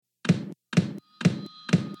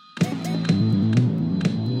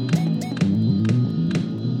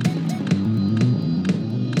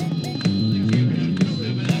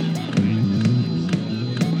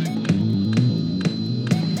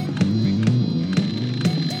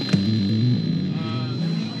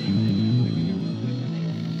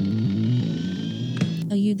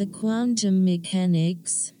the quantum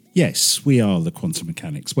mechanics? Yes, we are the quantum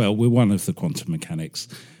mechanics. Well, we're one of the quantum mechanics.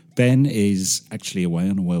 Ben is actually away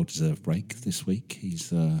on a well-deserved break this week.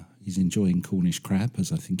 He's enjoying Cornish crab,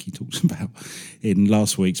 as I think he talks about in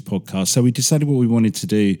last week's podcast. So we decided what we wanted to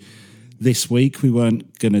do this week. We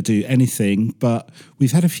weren't going to do anything, but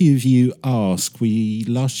we've had a few of you ask.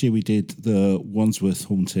 Last year we did the Wandsworth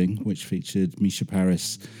haunting, which featured Mica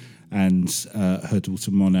Paris and her daughter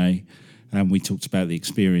Monet, and we talked about the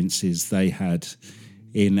experiences they had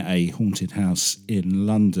in a haunted house in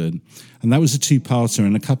London. And that was a two-parter,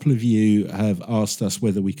 and a couple of you have asked us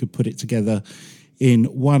whether we could put it together in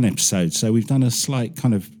one episode. So we've done a slight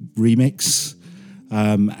kind of remix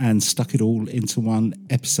and stuck it all into one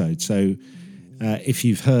episode. So if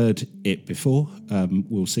you've heard it before,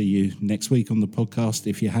 we'll see you next week on the podcast.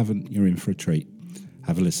 If you haven't, you're in for a treat.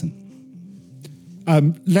 Have a listen.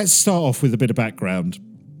 Let's start off with a bit of background.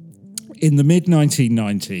 In the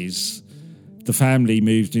mid-1990s, the family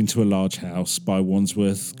moved into a large house by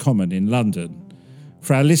Wandsworth Common in London.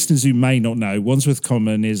 For our listeners who may not know, Wandsworth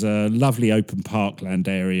Common is a lovely open parkland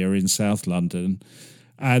area in South London,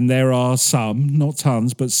 and there are some, not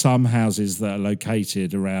tons, but some houses that are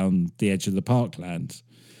located around the edge of the parkland.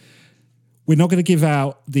 We're not going to give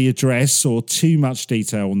out the address or too much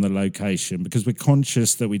detail on the location because we're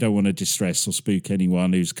conscious that we don't want to distress or spook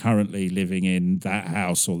anyone who's currently living in that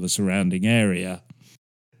house or the surrounding area.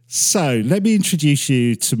 So let me introduce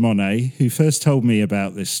you to Monet, who first told me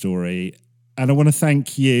about this story. And I want to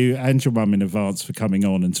thank you and your mum in advance for coming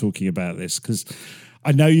on and talking about this, because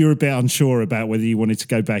I know you're a bit unsure about whether you wanted to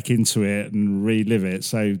go back into it and relive it.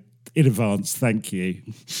 So in advance, thank you.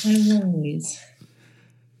 No worries.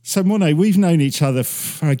 So Monet, we've known each other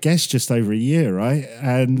for, I guess, just over a year, right?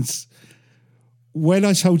 And when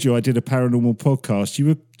I told you I did a paranormal podcast,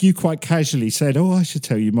 you quite casually said, "Oh, I should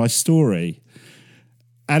tell you my story."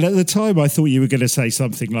 And at the time, I thought you were going to say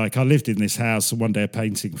something like, "I lived in this house and one day a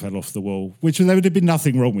painting fell off the wall," which there would have been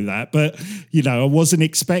nothing wrong with that. But, I wasn't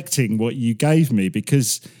expecting what you gave me,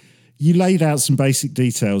 because you laid out some basic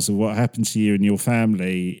details of what happened to you and your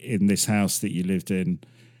family in this house that you lived in.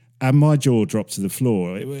 And my jaw dropped to the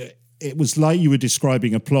floor. It was like you were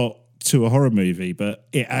describing a plot to a horror movie, but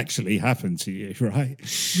it actually happened to you, right?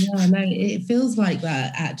 Yeah, no, it feels like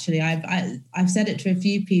that, actually. I've said it to a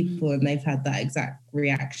few people and they've had that exact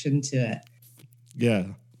reaction to it. Yeah.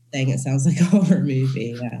 Saying it sounds like a horror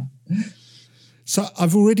movie, yeah. So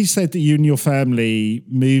I've already said that you and your family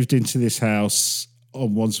moved into this house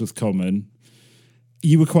on Wandsworth Common.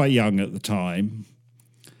 You were quite young at the time.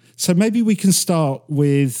 So maybe we can start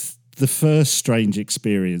with the first strange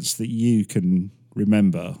experience that you can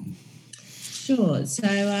remember. Sure. So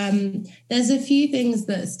there's a few things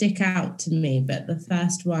that stick out to me, but the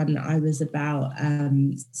first one, I was about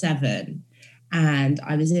 7 and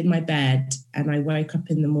I was in my bed and I woke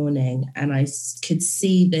up in the morning and I could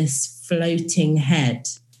see this floating head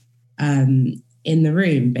in the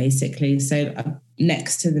room, basically. So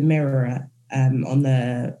next to the mirror on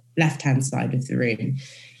the left-hand side of the room.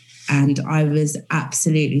 And I was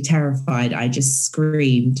absolutely terrified. I just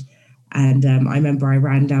screamed. And I remember I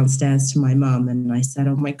ran downstairs to my mum and I said,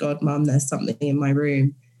 "Oh my God, Mum, there's something in my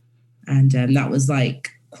room." And that was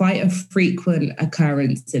like quite a frequent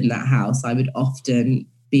occurrence in that house. I would often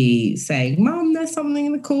be saying, "Mum, there's something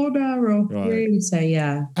in the corner or room." So,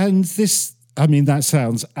 yeah. And that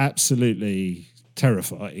sounds absolutely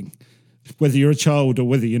terrifying. Whether you're a child or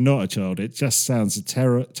whether you're not a child, it just sounds a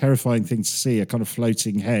terrifying thing to see, a kind of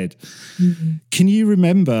floating head. Mm-hmm. Can you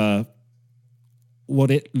remember what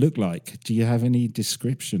it looked like? Do you have any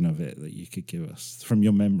description of it that you could give us from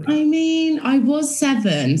your memory? I mean, I was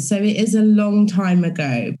 7, so it is a long time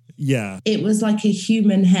ago. Yeah. It was like a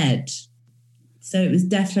human head. So it was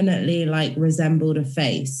definitely like resembled a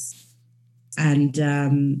face. And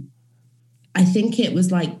I think it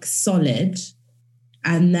was like solid.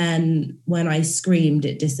 And then when I screamed,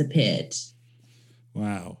 it disappeared.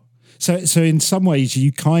 Wow. So in some ways,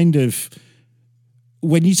 you kind of,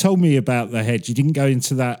 when you told me about the head, you didn't go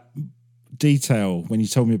into that detail when you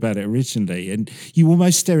told me about it originally. And you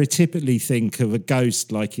almost stereotypically think of a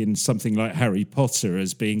ghost like in something like Harry Potter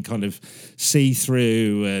as being kind of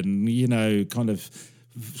see-through and,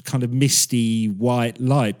 kind of misty white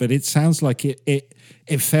light. But it sounds like it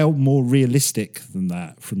felt more realistic than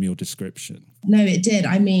that from your description. No, it did.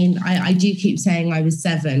 I mean, I do keep saying I was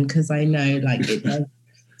 7 because I know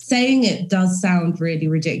saying it does sound really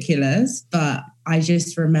ridiculous, but I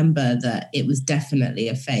just remember that it was definitely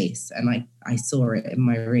a face and I saw it in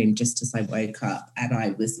my room just as I woke up and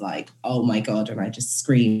I was like, "Oh my God," and I just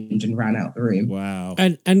screamed and ran out the room. Wow.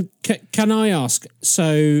 And can I ask,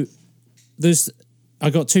 so there's I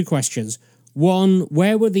got two questions. One,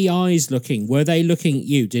 where were the eyes looking? Were they looking at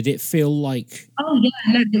you? Did it feel like... Oh,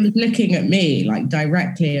 yeah, no, it was looking at me, like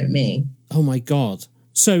directly at me. Oh, my God.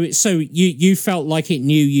 So you felt like it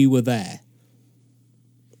knew you were there?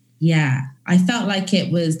 Yeah, I felt like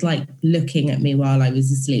it was like looking at me while I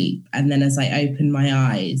was asleep. And then as I opened my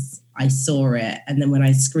eyes, I saw it. And then when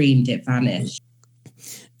I screamed, it vanished.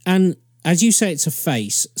 And as you say, it's a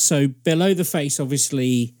face. So below the face,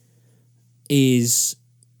 obviously, is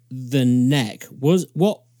the neck.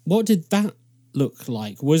 What did that look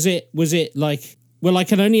like? Was it like, well, I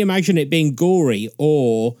can only imagine it being gory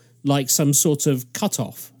or like some sort of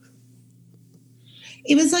cut-off.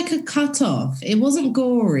 It was like a cut-off. It wasn't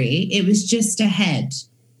gory. It was just a head.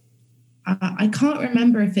 I can't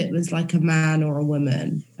remember if it was like a man or a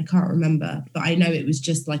woman. I can't remember. But I know it was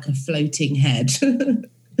just like a floating head.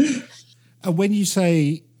 And when you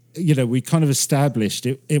say, we kind of established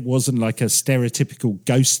it wasn't like a stereotypical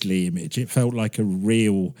ghostly image. It felt like a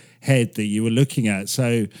real head that you were looking at.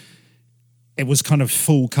 So it was kind of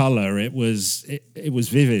full color. It was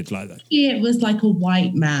vivid like that. Yeah, it was like a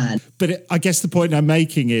white man. But I guess the point I'm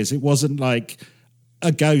making is it wasn't like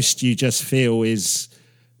a ghost you just feel is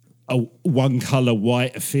a one color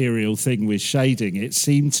white ethereal thing with shading. It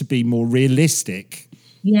seemed to be more realistic.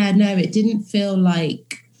 Yeah, no, it didn't feel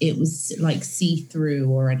like it was like see-through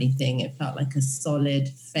or anything. It felt like a solid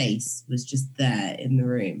face was just there in the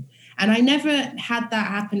room. And I never had that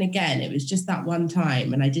happen again. It was just that one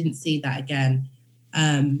time, and I didn't see that again.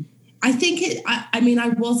 I think I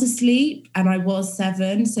was asleep and I was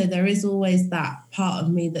 7, so there is always that part of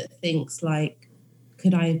me that thinks like,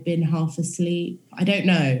 could I have been half asleep? I don't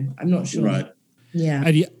know. I'm not sure. Right. Yeah.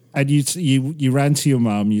 And you ran to your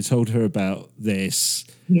mum. You told her about this.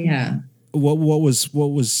 Yeah. What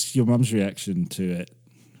was your mum's reaction to it?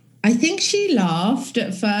 I think she laughed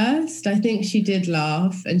at first. I think she did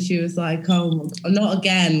laugh, and she was like, "Oh, not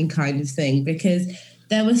again," kind of thing, because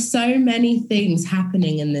there were so many things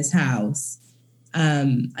happening in this house.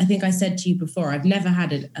 I think I said to you before, I've never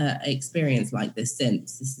had an experience like this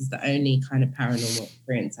since. This is the only kind of paranormal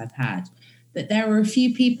experience I've had. But there were a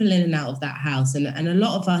few people in and out of that house, and a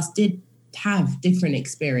lot of us did have different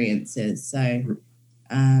experiences. So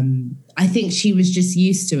I think she was just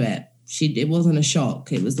used to it. It wasn't a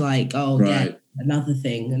shock. It was like, oh, right. Yeah, another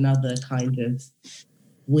thing, another kind of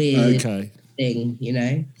weird thing,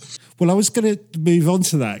 Well, I was going to move on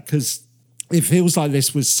to that because it feels like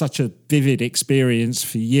this was such a vivid experience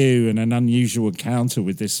for you and an unusual encounter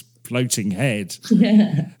with this floating head.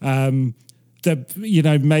 Yeah. That,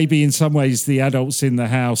 maybe in some ways the adults in the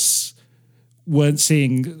house weren't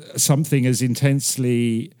seeing something as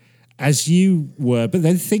intensely as you were, but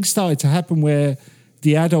then things started to happen where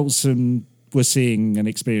the adults were seeing and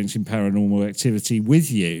experiencing paranormal activity with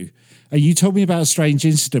you. And you told me about a strange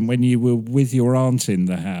incident when you were with your aunt in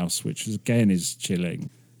the house, which again is chilling.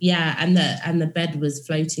 Yeah, and the bed was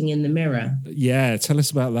floating in the mirror. Yeah, tell us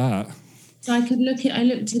about that. So I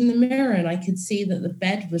looked in the mirror and I could see that the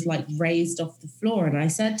bed was like raised off the floor. And I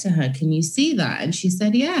said to her, "Can you see that?" And she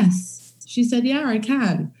said, "Yes." She said, "Yeah, I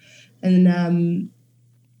can." And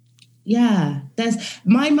yeah,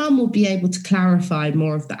 my mum will be able to clarify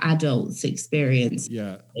more of the adults' experience.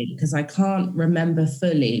 Yeah, because I can't remember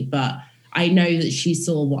fully, but I know that she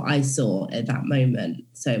saw what I saw at that moment.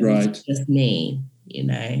 So it was just me,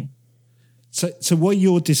 So what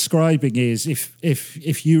you're describing is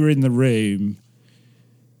if you were in the room,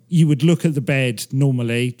 you would look at the bed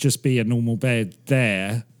normally, just be a normal bed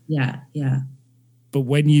there. Yeah, yeah. But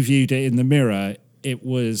when you viewed it in the mirror, it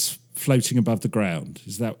was floating above the ground.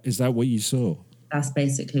 Is that what you saw? That's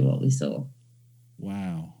basically what we saw.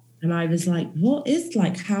 Wow. And I was like,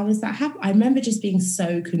 how is that happening? I remember just being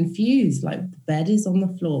so confused. Like, the bed is on the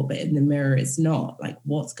floor, but in the mirror it's not. Like,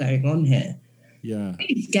 what's going on here? Yeah.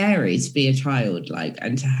 It's scary to be a child,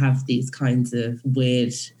 and to have these kinds of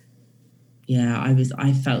weird... Yeah,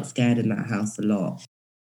 I felt scared in that house a lot.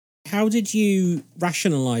 How did you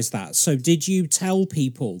rationalise that? So did you tell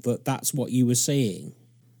people that that's what you were seeing?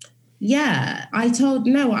 Yeah, I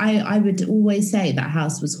would always say that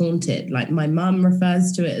house was haunted. Like, my mum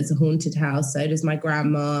refers to it as a haunted house. So does my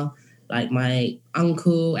grandma, like my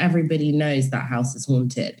uncle. Everybody knows that house is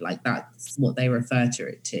haunted. Like, that's what they refer to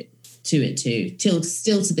it to.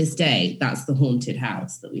 Still to this day, that's the haunted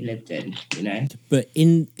house that we lived in, But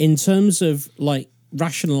in terms of like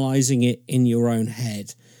rationalizing it in your own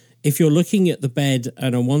head, if you're looking at the bed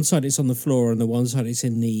and on one side it's on the floor and the one side it's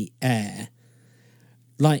in the air,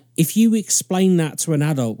 like if you explain that to an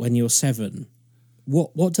adult when you're 7,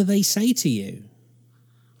 what do they say to you?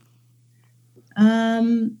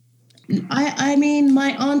 I mean,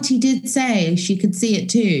 my auntie did say she could see it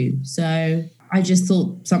too. So I just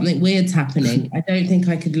thought something weird's happening. I don't think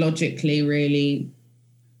I could logically really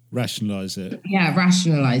rationalize it. Yeah,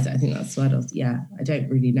 rationalize it. I think that's what I don't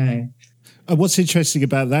really know. And what's interesting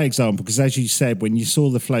about that example, because as you said, when you saw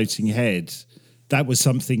the floating head, that was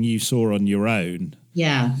something you saw on your own.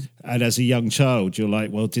 Yeah. And as a young child, you're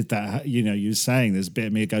like, well, did that, you were saying there's a bit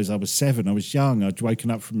of me that goes, I was 7, I was young, I'd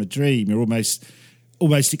woken up from a dream. You're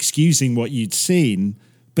almost excusing what you'd seen.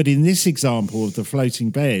 But in this example of the floating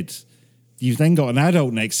bed, you've then got an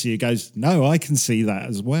adult next to you who goes, no, I can see that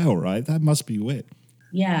as well, right? That must be weird.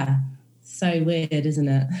 Yeah. So weird, isn't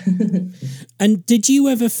it? And did you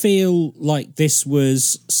ever feel like this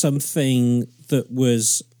was something that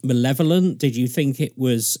was malevolent? Did you think it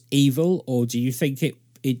was evil, or do you think it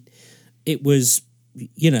was,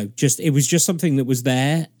 it was just something that was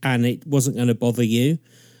there and it wasn't going to bother you,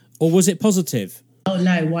 or was it positive? Oh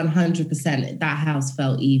no, 100%. That house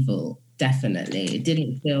felt evil. Definitely, it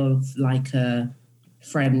didn't feel like a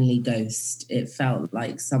friendly ghost. It felt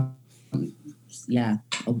like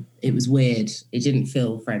it was weird. It didn't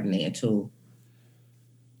feel friendly at all.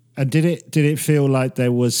 And did it feel like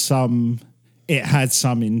there was it had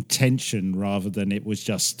some intention rather than it was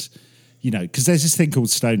just, because there's this thing called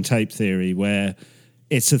stone tape theory, where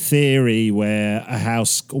it's a theory where a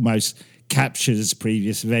house almost captures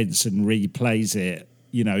previous events and replays it,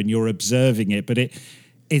 and you're observing it. But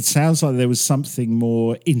it sounds like there was something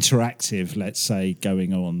more interactive, let's say,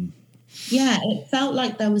 going on. Yeah, it felt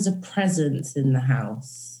like there was a presence in the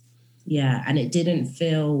house. Yeah, and it didn't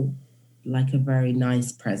feel like a very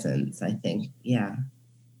nice presence, I think. Yeah.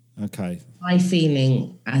 Okay. My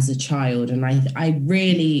feeling as a child, and I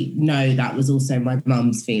really know that was also my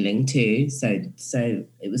mum's feeling too. So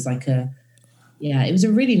it was like it was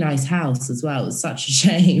a really nice house as well. It was such a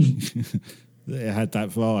shame. It had that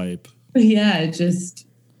vibe.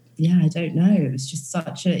 I don't know. It was just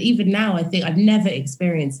even now, I think I've never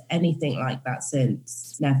experienced anything like that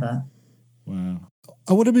since. Never. Wow.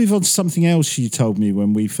 I want to move on to something else you told me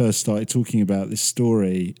when we first started talking about this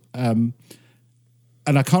story.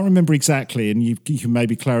 And I can't remember exactly, and you can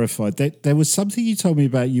maybe clarify. There was something you told me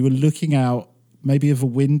about. You were looking out maybe of a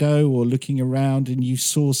window or looking around and you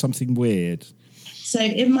saw something weird. So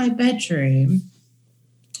in my bedroom,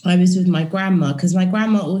 I was with my grandma, because my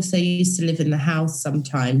grandma also used to live in the house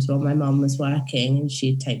sometimes while my mum was working, and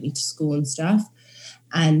she'd take me to school and stuff.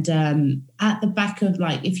 And at the back of,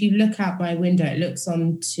 if you look out my window, it looks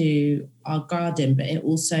onto our garden, but it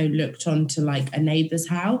also looked onto a neighbour's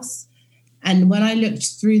house. And when I looked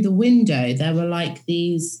through the window, there were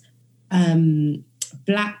these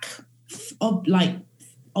black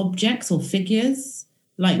objects or figures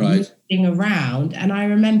moving around. And I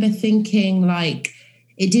remember thinking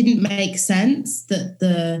it didn't make sense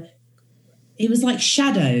that it was like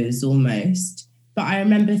shadows almost. But I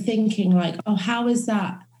remember thinking how is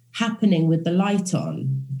that happening with the light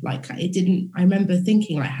on? I remember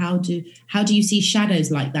thinking how do you see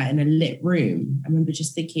shadows like that in a lit room? I remember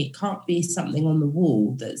just thinking it can't be something on the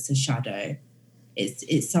wall that's a shadow.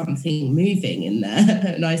 It's something moving in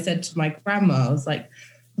there. And I said to my grandma, I was like,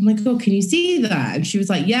 oh my God, can you see that? And she was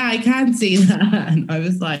like, yeah, I can see that. And I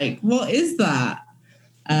was like, what is that?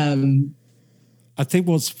 I think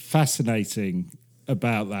what's fascinating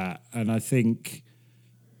about that, and I think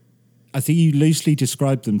you loosely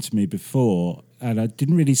described them to me before, and I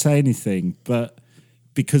didn't really say anything, but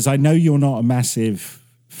because I know you're not a massive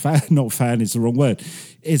fan, not fan is the wrong word.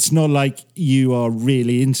 It's not like you are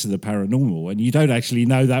really into the paranormal, and you don't actually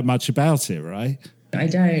know that much about it, right? I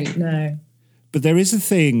don't know. But there is a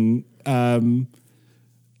thing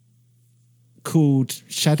called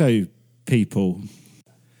shadow people.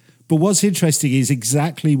 But what's interesting is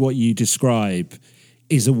exactly what you describe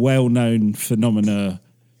is a well-known phenomena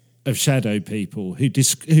of shadow people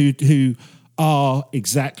who are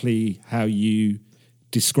exactly how you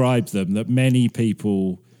describe them, that many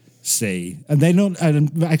people see. And they're not,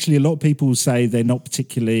 and actually a lot of people say they're not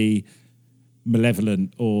particularly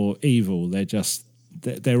malevolent or evil.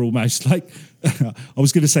 They're almost like, I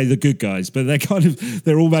was going to say the good guys, but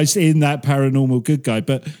they're almost in that paranormal good guy.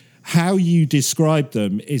 But how you describe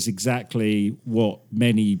them is exactly what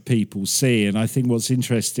many people see. And I think what's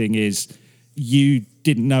interesting is you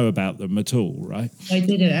didn't know about them at all, right? I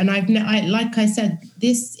didn't. And like I said,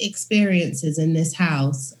 this experiences in this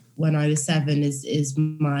house when I was 7 is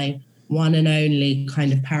my one and only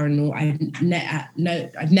kind of paranormal.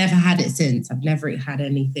 I've never had it since. I've never had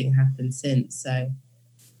anything happen since. So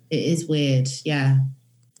it is weird. Yeah.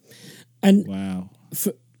 And wow.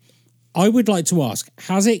 I would like to ask,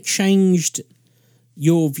 has it changed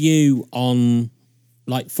your view on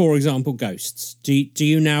Like, for example, ghosts. Do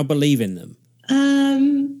you now believe in them?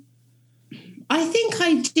 I think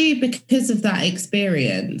I do because of that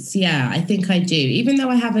experience. Yeah, I think I do. Even though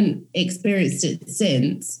I haven't experienced it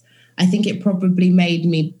since, I think it probably made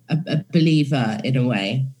me a believer in a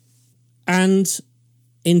way. And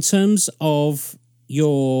in terms of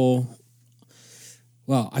your,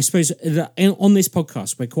 well, I suppose on this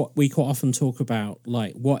podcast, we quite often talk about,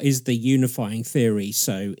 like, what is the unifying theory?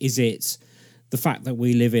 So is it the fact that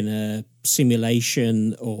we live in a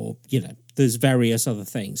simulation, or, there's various other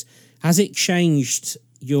things? Has it changed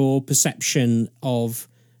your perception of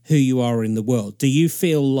who you are in the world? Do you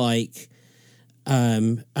feel like,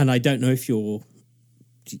 and I don't know if you're,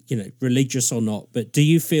 religious or not, but do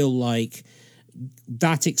you feel like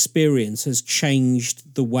that experience has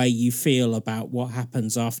changed the way you feel about what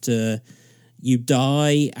happens after you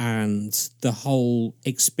die and the whole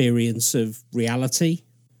experience of reality?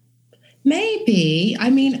 Maybe. I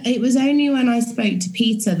mean, it was only when I spoke to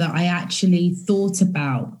Peter that I actually thought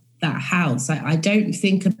about that house. I don't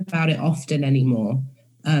think about it often anymore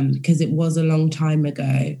because it was a long time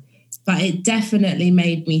ago. But it definitely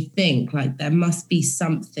made me think, like, there must be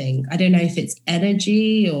something. I don't know if it's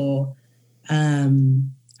energy or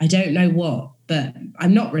I don't know what, but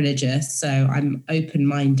I'm not religious, so I'm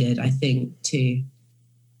open-minded, I think, to,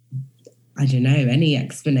 I don't know, any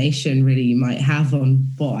explanation really you might have on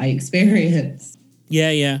what I experienced.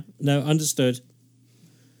 Yeah. No, understood.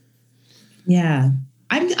 Yeah.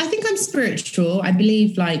 I think I'm spiritual. I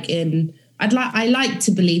believe I like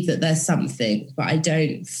to believe that there's something, but I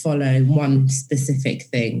don't follow one specific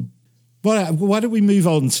thing. Well, why don't we move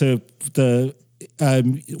on to the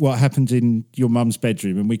what happened in your mum's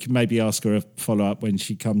bedroom, and we can maybe ask her a follow-up when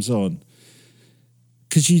she comes on.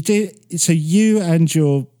 Because you and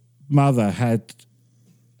your mother had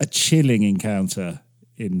a chilling encounter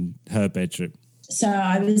in her bedroom. So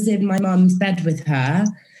I was in my mum's bed with her,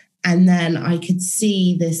 and then I could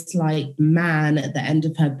see this, like, man at the end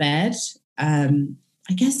of her bed.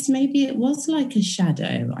 I guess maybe it was like a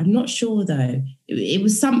shadow. I'm not sure, though. It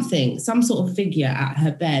was something, some sort of figure at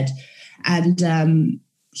her bed. And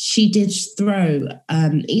she did throw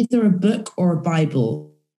either a book or a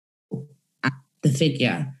Bible at the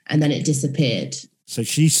figure, and then it disappeared. So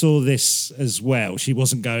she saw this as well. She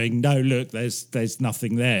wasn't going, no, look, there's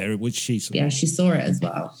nothing there, which she saw. Yeah, she saw it as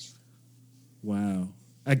well. Wow.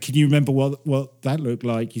 And can you remember what that looked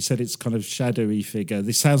like? You said it's kind of shadowy figure.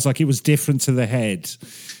 This sounds like it was different to the head.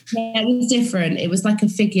 Yeah, it was different. It was like a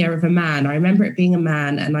figure of a man. I remember it being a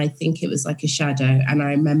man, and I think it was like a shadow. And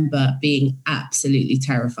I remember being absolutely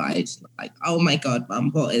terrified. Like, oh my God,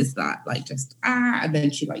 Mum, what is that? Like, just, And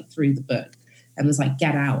then she, like, threw the book and was like,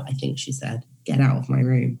 get out, I think she said. Get out of my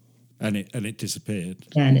room. And it disappeared.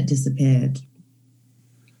 Yeah, and it disappeared.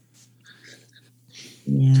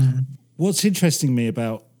 Yeah. What's interesting me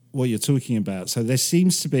about what you're talking about, so there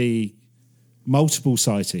seems to be multiple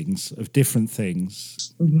sightings of different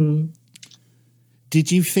things. Mm-hmm.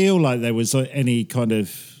 Did you feel like there was any kind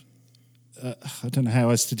of, I don't know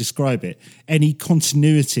how else to describe it, any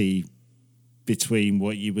continuity between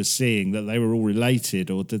what you were seeing, that they were all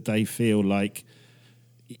related, or did they feel like,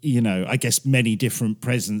 I guess many different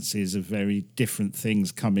presences of very different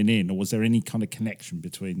things coming in, or was there any kind of connection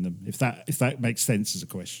between them? If that makes sense as a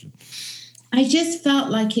question. I just felt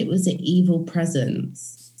like it was an evil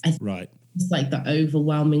presence. Right. It's like the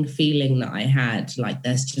overwhelming feeling that I had, like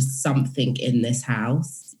there's just something in this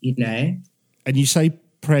house, And you say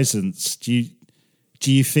presence. Do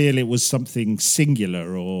you feel it was something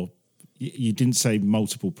singular, or you didn't say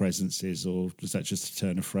multiple presences, or was that just a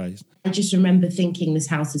turn of phrase? I just remember thinking this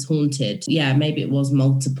house is haunted. Yeah, maybe it was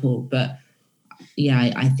multiple, but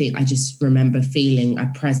yeah, I think I just remember feeling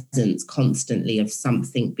a presence constantly of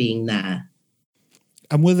something being there.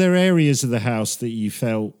 And were there areas of the house that you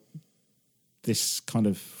felt this kind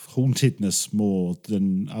of hauntedness more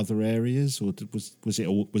than other areas, or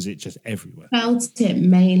was it just everywhere? I felt it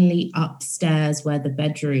mainly upstairs where the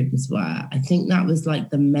bedrooms were. I think that was like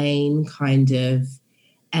the main kind of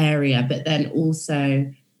area. But then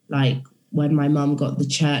also, like, when my mum got the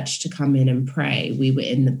church to come in and pray, we were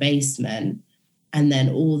in the basement, and then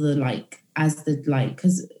all the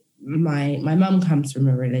because my mum comes from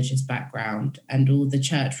a religious background, and all the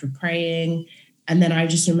church were praying, and then I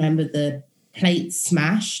just remember the plates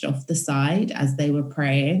smashed off the side as they were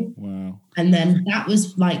praying. Wow. And then that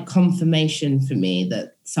was like confirmation for me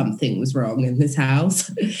that something was wrong in this house.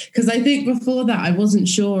 Because I think before that, I wasn't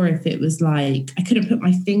sure if it was like, I couldn't put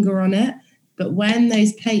my finger on it. But when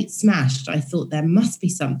those plates smashed, I thought there must be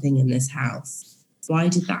something in this house. Why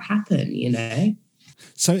did that happen,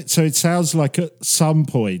 So it sounds like at some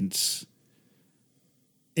point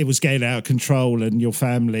it was getting out of control and your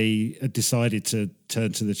family had decided to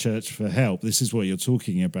turn to the church for help. This is what you're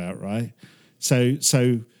talking about, right? So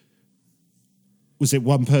was it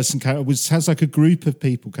one person sounds like a group of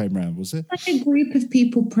people came around, was it? Like a group of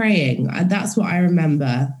people praying. That's what I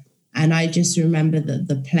remember. And I just remember that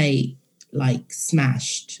the plate like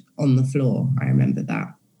smashed on the floor. I remember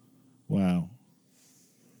that. Wow.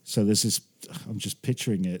 So this is, I'm just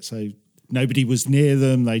picturing it. So nobody was near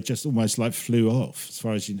them. They just almost like flew off, as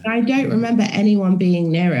far as you know. I don't remember anyone being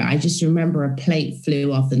near it. I just remember a plate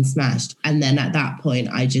flew off and smashed. And then at that point,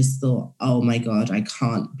 I just thought, oh my God, I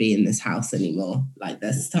can't be in this house anymore. Like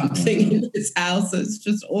there's something in this house that's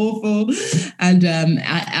just awful. And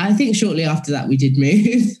I think shortly after that, we did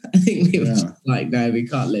move. I think we were just like, no, we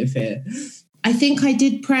can't live here. I think I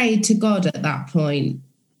did pray to God at that point.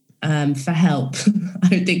 For help.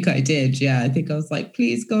 I think I did. Yeah. I think I was like,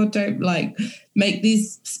 please God, don't like make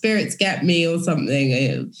these spirits get me or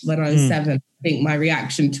something. When I was 7, I think my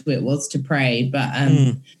reaction to it was to pray. But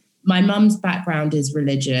my mum's background is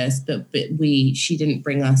religious, but she didn't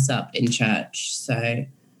bring us up in church. So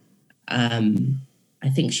I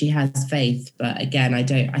think she has faith, but again, I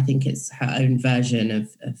think it's her own version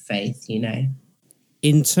of faith, you know.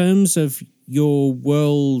 In terms of your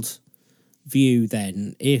world view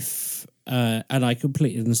then, if and I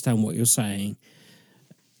completely understand what you're saying,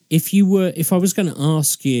 if I was going to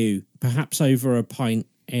ask you, perhaps over a pint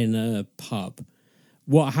in a pub,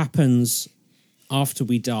 what happens after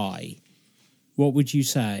we die, what would you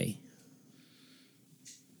say?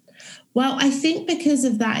 Well, I think because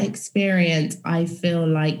of that experience, I feel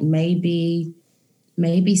like maybe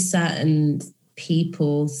certain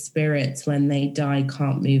people's spirits when they die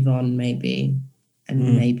can't move on, maybe,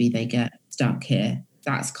 and maybe they get stuck here.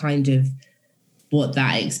 That's kind of what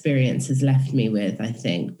that experience has left me with, I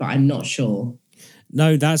think, but I'm not sure.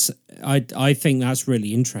 No, I think that's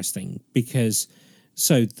really interesting because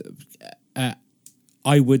I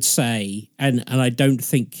would say, and I don't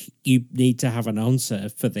think you need to have an answer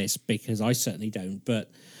for this because I certainly don't, but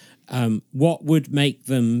what would make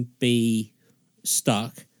them be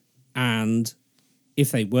stuck, and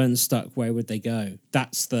if they weren't stuck, where would they go?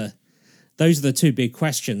 Those are the two big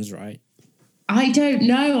questions, right? I don't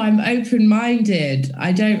know. I'm open-minded.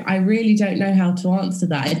 I really don't know how to answer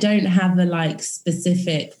that. I don't have a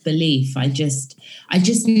specific belief. I just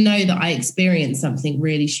know that I experienced something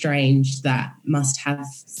really strange that must have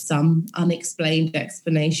some unexplained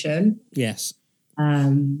explanation. Yes.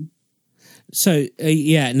 So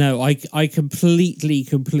I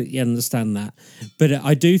completely understand that. But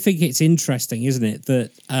I do think it's interesting, isn't it,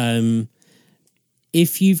 that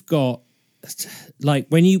if you've got, like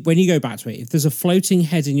when you go back to it, if there's a floating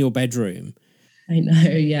head in your bedroom, I know,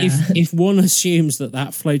 yeah. If one assumes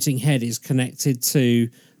that floating head is connected to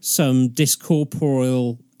some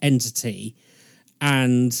discorporeal entity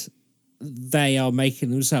and they are making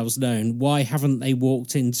themselves known, why haven't they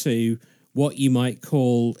walked into what you might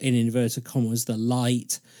call, in inverted commas, the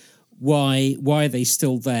light? Why are they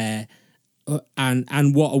still there?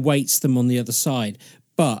 And what awaits them on the other side?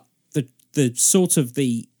 But the sort of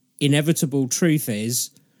the inevitable truth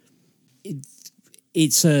is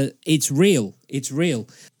it's real. It's real.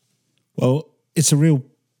 Well, it's a real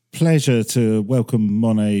pleasure to welcome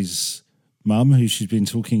Monet's mum, who she's been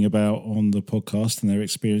talking about on the podcast and their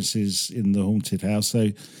experiences in the haunted house.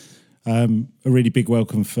 So a really big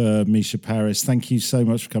welcome for Mica Paris. Thank you so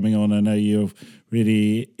much for coming on. I know you're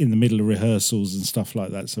really in the middle of rehearsals and stuff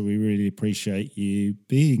like that, so we really appreciate you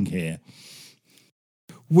being here.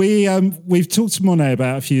 We've talked to Monet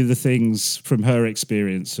about a few of the things from her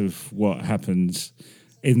experience of what happened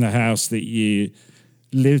in the house that you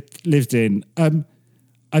lived in. I don't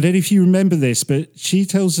know if you remember this, but she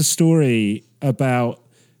tells a story about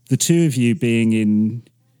the two of you being in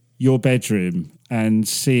your bedroom and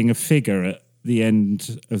seeing a figure at the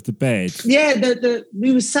end of the bed. Yeah,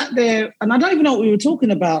 we were sat there, and I don't even know what we were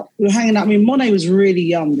talking about. We were hanging out. I mean, Monet was really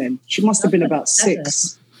young then. She must have been about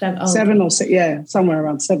 6. 7 or 6, yeah, somewhere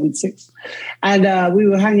around 7, 6. And we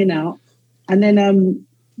were hanging out. And then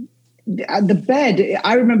at the bed,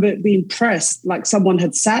 I remember it being pressed like someone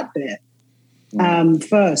had sat there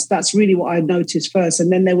first. That's really what I noticed first.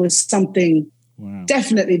 And then there was something,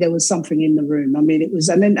 definitely there was something in the room. I mean, it was,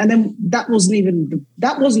 and then that wasn't even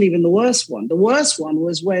the worst one. The worst one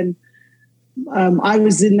was when I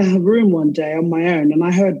was in the room one day on my own, and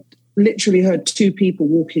I literally heard 2 people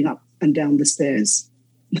walking up and down the stairs.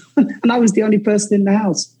 And I was the only person in the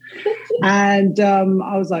house. And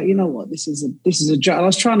I was like, you know what, this is a joke. I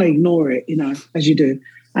was trying to ignore it, as you do.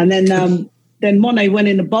 And then Monet went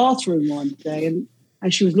in the bathroom one day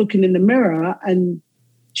and she was looking in the mirror, and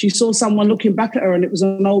she saw someone looking back at her, and it was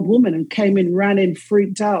an old woman, and came in, ran in,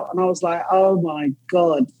 freaked out. And I was like, oh my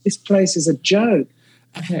God, this place is a joke.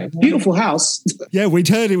 Beautiful house. Yeah, we'd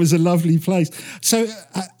heard it was a lovely place. So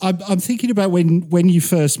I'm thinking about when you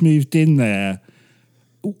first moved in there,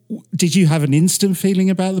 did you have an instant feeling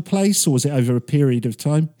about the place, or was it over a period of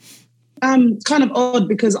time? Kind of odd,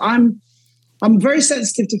 because I'm very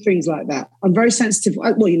sensitive to things like that. I'm very sensitive.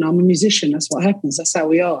 Well, you know, I'm a musician. That's what happens. That's how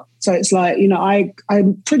we are. So it's like, you know,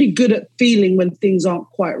 I'm pretty good at feeling when things aren't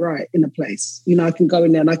quite right in a place. You know, I can go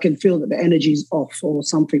in there and I can feel that the energy's off or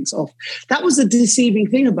something's off. That was the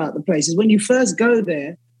deceiving thing about the place, is when you first go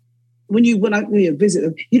there, when I visit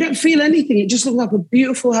them, you don't feel anything. It just looks like a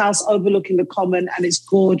beautiful house overlooking the common, and it's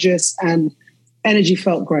gorgeous, and energy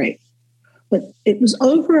felt great. But it was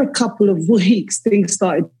over a couple of weeks, things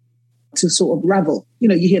started to sort of ravel. You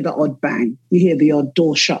know, you hear the odd bang, you hear the odd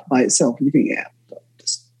door shut by itself, and you think, yeah,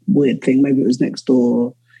 this weird thing, maybe it was next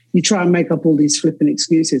door. You try and make up all these flipping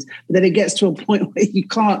excuses, but then it gets to a point where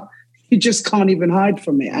you just can't even hide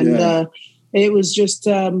from it. And it was just,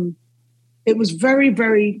 it was very,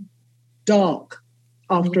 very dark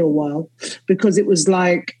after a while, because it was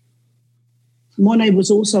like, Monet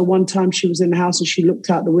was also, one time she was in the house and she looked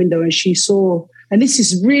out the window and she saw, and this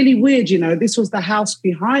is really weird, you know, this was the house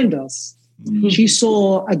behind us. Mm-hmm. She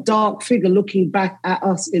saw a dark figure looking back at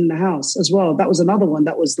us in the house as well. That was another one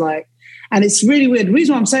that was like, and it's really weird. The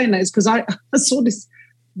reason why I'm saying that is because I saw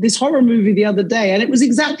this horror movie the other day, and it was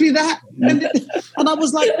exactly that. And I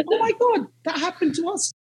was like, oh my God, that happened to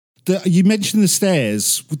us. You mentioned the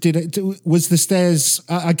stairs. Was the stairs,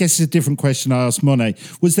 I guess it's a different question I asked Monet,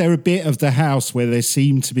 was there a bit of the house where there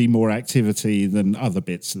seemed to be more activity than other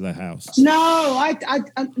bits of the house? No,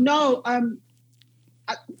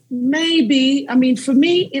 maybe. I mean, for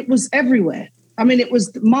me, it was everywhere. I mean, it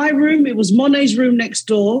was my room, it was Monet's room next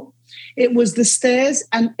door, it was the stairs,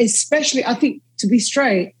 and especially, I think, to be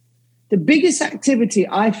straight, the biggest activity,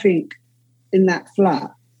 I think, in that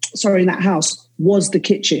house was the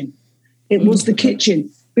kitchen. It was the kitchen,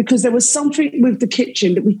 because there was something with the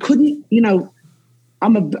kitchen that we couldn't, you know,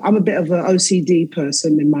 I'm a bit of an OCD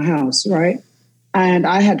person in my house, right? And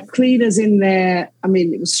I had cleaners in there. I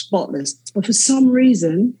mean, it was spotless. But for some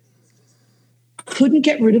reason, couldn't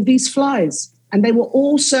get rid of these flies. And they were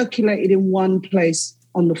all circulated in one place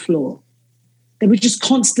on the floor. They were just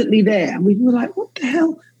constantly there. And we were like, what the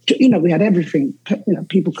hell? You know, we had everything. You know,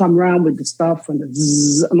 people come around with the stuff and the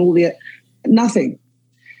zzz and all the... Nothing.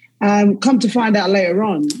 Come to find out later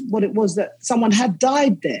on what it was, that someone had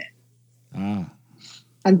died there.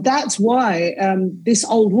 And that's why this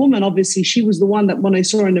old woman, obviously, she was the one that when I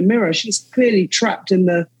saw in the mirror, she's clearly trapped in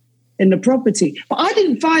the property. But I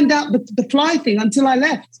didn't find out the fly thing until I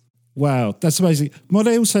left. Wow, that's amazing.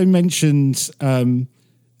 Monet also mentioned that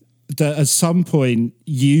at some point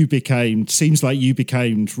you became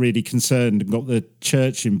really concerned and got the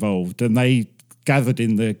church involved, and they gathered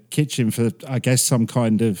in the kitchen for, I guess, some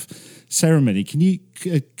kind of ceremony. Can you,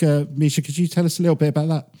 Mica, could you tell us a little bit about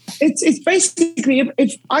that? It's basically,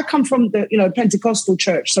 if I come from the, you know, Pentecostal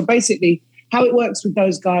church, so basically how it works with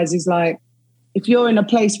those guys is like, if you're in a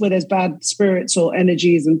place where there's bad spirits or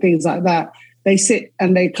energies and things like that, they sit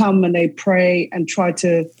and they come and they pray and try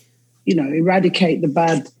to, you know, eradicate the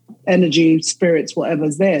bad energy, spirits,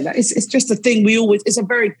 whatever's there. It's just a thing it's a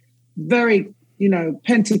very, very, you know,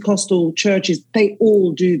 Pentecostal churches, they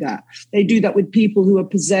all do that. They do that with people who are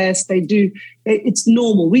possessed. It's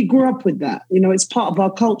normal. We grew up with that. You know, it's part of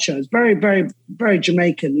our culture. It's very, very, very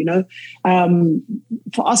Jamaican, you know.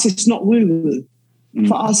 For us, it's not woo-woo.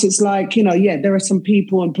 For us, it's like, you know, yeah, there are some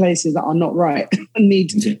people and places that are not right and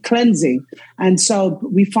need cleansing. And so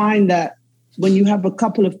we find that when you have a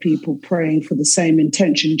couple of people praying for the same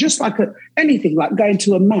intention, just like anything, like going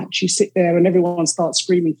to a match, you sit there and everyone starts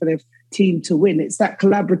screaming for their team to win. It's that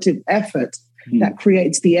collaborative effort that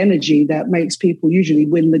creates the energy that makes people usually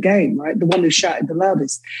win the game, right? The one who shouted the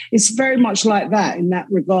loudest. It's very much like that in that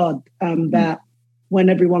regard, that when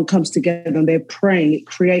everyone comes together and they're praying, it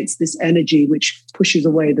creates this energy which pushes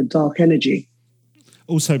away the dark energy.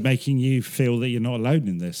 Also making you feel that you're not alone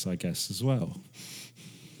in this, I guess, as well.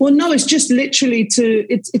 Well, no, it's just literally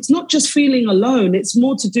it's not just feeling alone. It's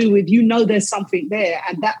more to do with, you know, there's something there,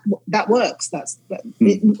 and that works.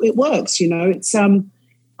 It works, you know. It's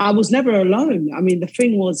I was never alone. I mean, the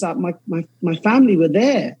thing was that my family were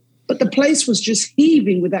there, but the place was just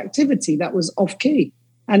heaving with activity that was off key,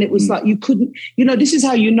 and it was like you couldn't. You know, this is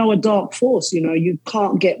how you know a dark force. You know, you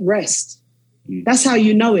can't get rest. That's how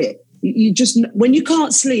you know it. You just, when you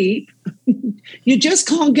can't sleep, you just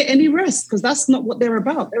can't get any rest, because that's not what they're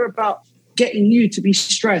about. They're about getting you to be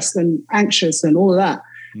stressed and anxious and all of that.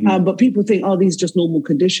 But people think, oh, these are just normal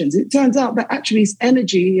conditions. It turns out that actually it's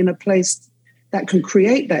energy in a place that can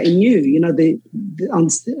create that in you, the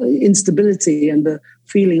instability and the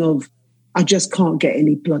feeling of, I just can't get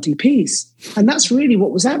any bloody peace. And that's really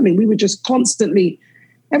what was happening. We were just constantly,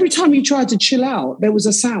 every time you tried to chill out, there was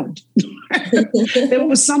a sound. There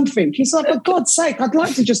was something. It's like, for God's sake, I'd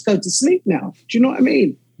like to just go to sleep now. Do you know what I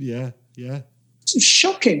mean? Yeah, yeah. It's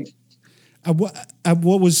shocking. And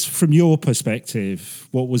what was, from your perspective,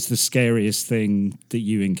 what was the scariest thing that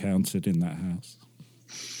you encountered in that house?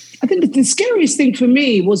 I think the scariest thing for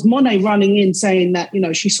me was Monet running in saying that,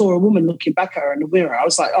 she saw a woman looking back at her in the mirror. I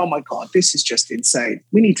was like, oh my God, this is just insane.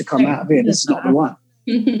 We need to come out of here. This is not the one.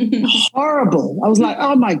 Horrible. I was like,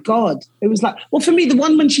 oh my God. It was like, well, for me, the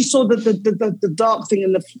one when she saw the dark thing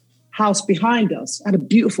in the house behind us, had a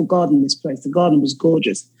beautiful garden in this place. The garden was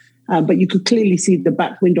gorgeous. But you could clearly see the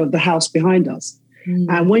back window of the house behind us.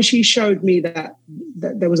 And when she showed me that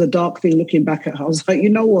there was a dark thing looking back at her, I was like, you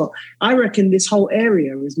know what? I reckon this whole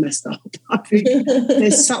area is messed up. I think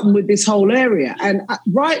there's something with this whole area. And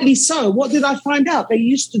rightly so. What did I find out? They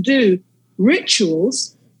used to do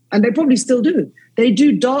rituals, and they probably still do. They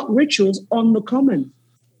do dark rituals on the common.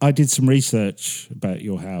 I did some research about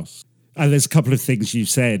your house. And there's a couple of things you've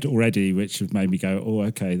said already which have made me go, oh,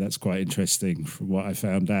 okay, that's quite interesting from what I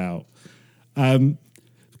found out.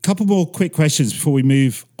 Couple more quick questions before we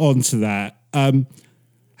move on to that.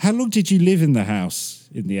 How long did you live in the house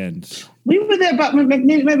in the end? We were there about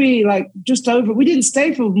maybe like just over. We didn't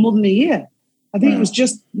stay for more than a year. I think it was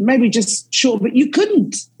just short, but you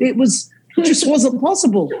couldn't. It just wasn't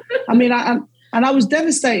possible. I mean, I was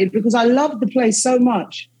devastated because I loved the place so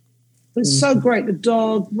much. It was so great. The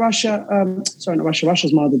dog, Russia, not Russia.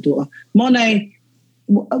 Russia's my other daughter. Monet.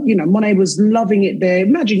 Monet was loving it there.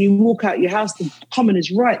 Imagine you walk out your house, the common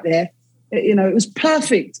is right there. It was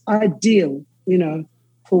perfect, ideal,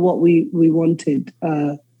 for what we wanted.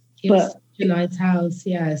 But such a nice house.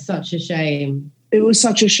 Yeah, it's such a shame. It was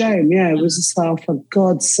such a shame. Yeah, it was just like, for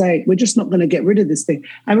God's sake, we're just not going to get rid of this thing.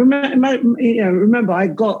 And remember, I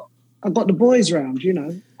got the boys round,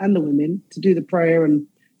 and the women to do the prayer and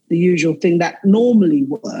the usual thing that normally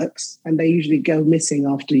works, and they usually go missing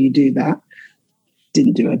after you do that.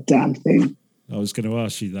 Didn't do a damn thing. I was going to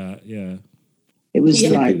ask you that, yeah. It was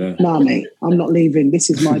like, nah, mate, I'm not leaving. This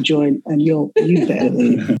is my joint, and you better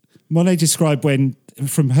leave. Monet described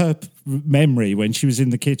from her memory, when she was in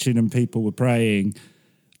the kitchen and people were praying,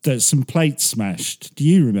 that some plates smashed. Do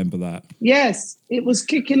you remember that? Yes, it was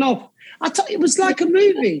kicking off. It was like a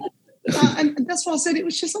movie. And that's why I said it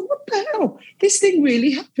was just like, what the hell? This thing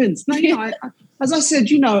really happens. Now, as I said,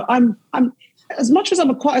 I'm as much as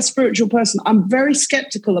I'm quite a spiritual person, I'm very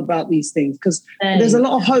skeptical about these things because there's a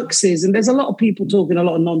lot of hoaxes and there's a lot of people talking a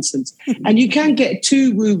lot of nonsense. And you can get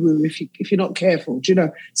too woo-woo if you're not careful.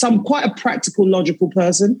 So I'm quite a practical, logical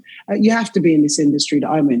person. You have to be in this industry that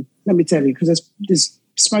I'm in, let me tell you, because there's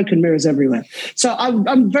smoke and mirrors everywhere. So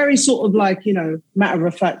I'm very sort of like, matter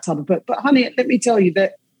of fact type of, but honey, let me tell you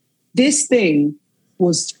that this thing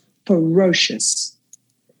was ferocious.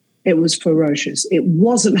 It was ferocious. It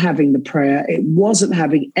wasn't having the prayer. It wasn't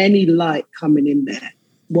having any light coming in there. It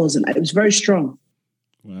wasn't. It was very strong.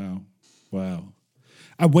 Wow.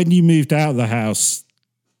 And when you moved out of the house,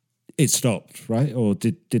 it stopped, right? Or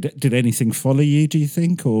did anything follow you, do you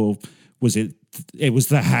think? Or was it was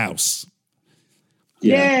the house?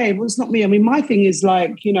 Yeah, it was not me. I mean, my thing is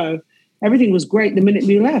like, everything was great the minute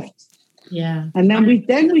we left. Yeah. And then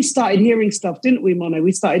we started hearing stuff, didn't we, Monet?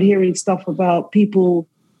 We started hearing stuff about people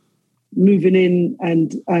moving in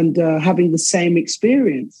and having the same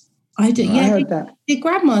experience. I did. I heard that. Did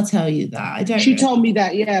Grandma tell you that? I don't. She told me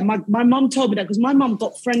that. Yeah, my mum told me that because my mum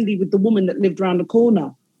got friendly with the woman that lived around the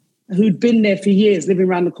corner, who'd been there for years, living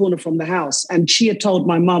around the corner from the house, and she had told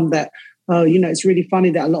my mum that, oh, it's really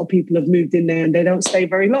funny that a lot of people have moved in there and they don't stay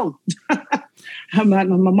very long. And my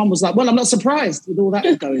mum was like, well, I'm not surprised with all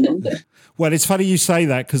that going on. Well, it's funny you say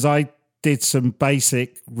that because I did some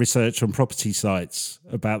basic research on property sites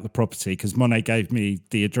about the property because Monet gave me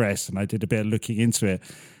the address and I did a bit of looking into it.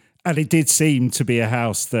 And it did seem to be a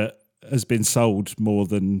house that has been sold more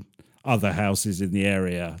than other houses in the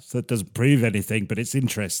area. So it doesn't prove anything, but it's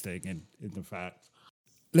interesting in the fact.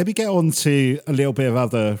 Let me get on to a little bit of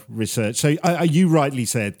other research. So you rightly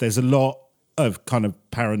said there's a lot of kind of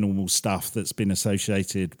paranormal stuff that's been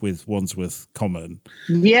associated with Wandsworth Common.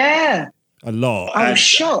 Yeah. A lot. I was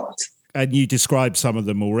shocked. And you described some of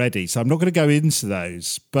them already, so I'm not going to go into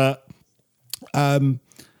those. But I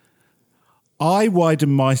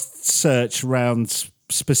widened my search around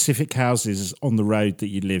specific houses on the road that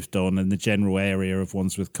you lived on and the general area of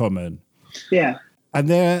Wandsworth Common. Yeah. And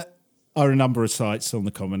there are a number of sites on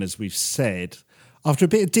the Common, as we've said. After a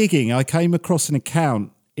bit of digging, I came across an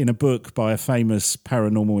account in a book by a famous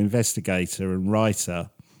paranormal investigator and writer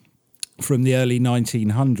from the early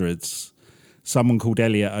 1900s, someone called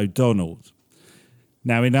Elliot O'Donnell.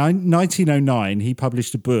 Now, in 1909, he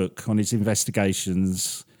published a book on his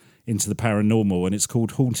investigations into the paranormal, and it's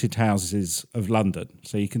called Haunted Houses of London.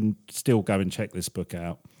 So you can still go and check this book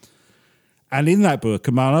out. And in that book,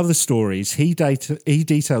 among other stories, he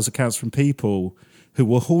details accounts from people who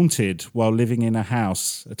were haunted while living in a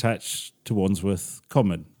house attached to Wandsworth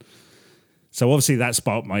Common. So obviously that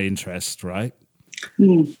sparked my interest, right?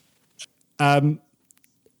 Mm.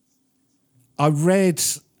 I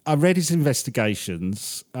read his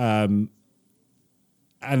investigations, and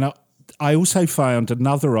I also found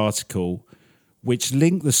another article which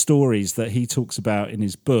linked the stories that he talks about in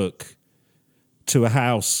his book to a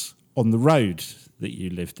house on the road that you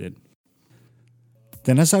lived in.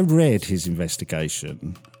 Then as I read his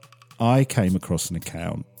investigation, I came across an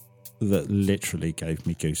account that literally gave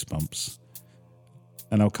me goosebumps.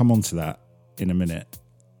 And I'll come on to that in a minute.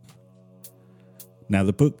 Now,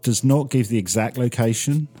 the book does not give the exact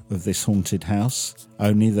location of this haunted house,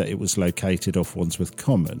 only that it was located off Wandsworth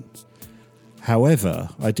Common. However,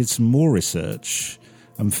 I did some more research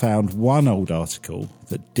and found one old article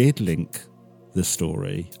that did link the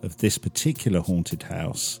story of this particular haunted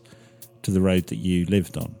house to the road that you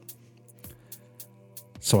lived on.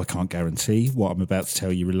 So I can't guarantee what I'm about to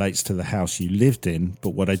tell you relates to the house you lived in,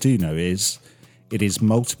 but what I do know is it is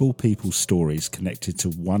multiple people's stories connected to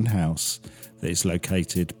one house that is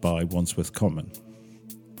located by Wandsworth Common.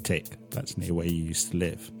 Tick, that's near where you used to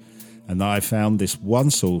live. And I found this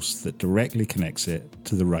one source that directly connects it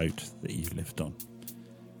to the road that you lived on.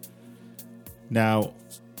 Now,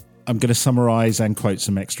 I'm going to summarise and quote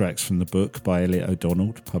some extracts from the book by Elliot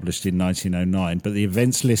O'Donnell, published in 1909, but the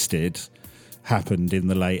events listed happened in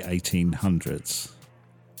the late 1800s.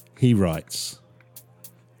 He writes,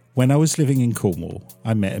 "When I was living in Cornwall,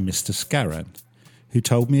 I met a Mr. Scarron, who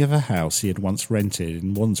told me of a house he had once rented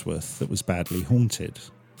in Wandsworth that was badly haunted.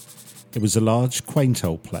 It was a large, quaint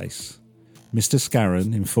old place. Mr.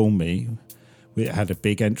 Scarron informed me it had a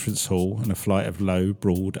big entrance hall and a flight of low,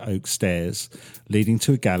 broad oak stairs leading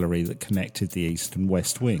to a gallery that connected the east and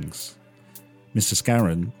west wings. Mr.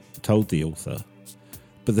 Scarron told the author,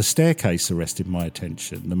 but the staircase arrested my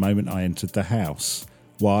attention the moment I entered the house.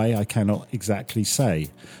 Why, I cannot exactly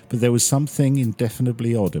say, but there was something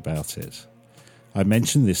indefinably odd about it. I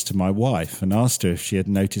mentioned this to my wife and asked her if she had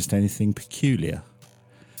noticed anything peculiar.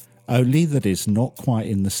 Only that it's not quite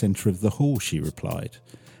in the centre of the hall, she replied,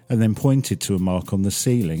 and then pointed to a mark on the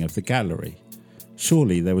ceiling of the gallery.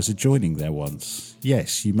 Surely there was a joining there once.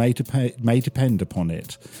 Yes, you may depend upon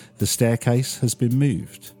it. The staircase has been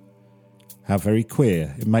moved. How very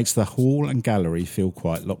queer. It makes the hall and gallery feel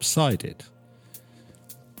quite lopsided.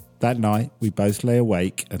 That night we both lay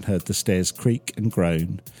awake and heard the stairs creak and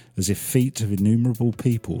groan as if feet of innumerable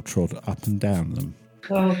people trod up and down them."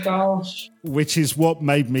 Oh, gosh. Which is what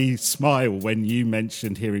made me smile when you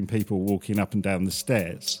mentioned hearing people walking up and down the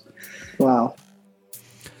stairs. Wow.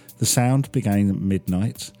 The sound began at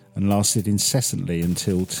midnight and lasted incessantly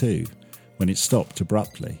until 2, when it stopped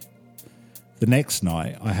abruptly. The next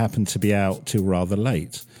night I happened to be out till rather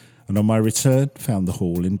late, and on my return found the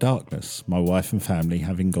hall in darkness, my wife and family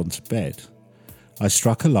having gone to bed. I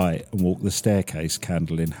struck a light and walked the staircase,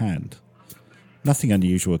 candle in hand. Nothing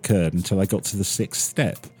unusual occurred until I got to the 6th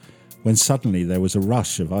step, when suddenly there was a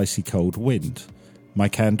rush of icy cold wind. My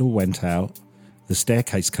candle went out, the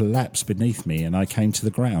staircase collapsed beneath me, and I came to the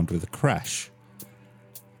ground with a crash.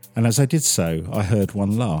 And as I did so, I heard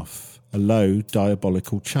one laugh, a low,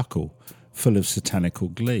 diabolical chuckle, full of satanical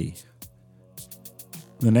glee.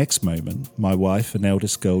 The next moment, my wife and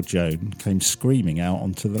eldest girl Joan came screaming out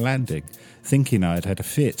onto the landing, thinking I had had a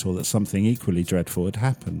fit or that something equally dreadful had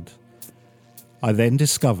happened. I then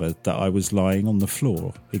discovered that I was lying on the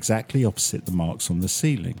floor, exactly opposite the marks on the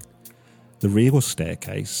ceiling. The real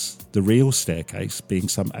staircase being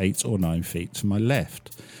some 8 or 9 feet to my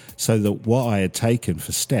left, so that what I had taken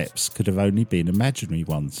for steps could have only been imaginary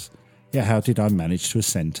ones. Yet how did I manage to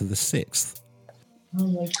ascend to the 6th? Oh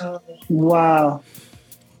my God. Wow.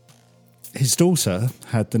 His daughter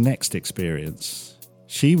had the next experience.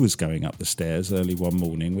 She was going up the stairs early one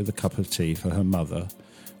morning with a cup of tea for her mother,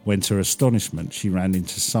 when to her astonishment she ran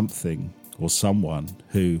into something or someone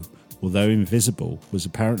who, although invisible, was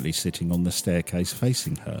apparently sitting on the staircase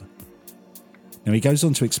facing her. Now he goes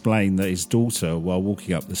on to explain that his daughter, while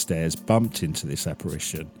walking up the stairs, bumped into this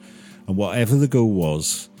apparition, and whatever the ghoul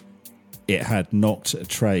was, it had knocked a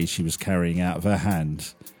tray she was carrying out of her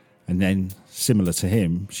hand And then, similar to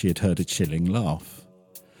him, she had heard a chilling laugh.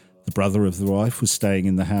 The brother of the wife was staying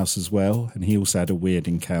in the house as well, and he also had a weird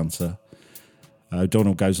encounter.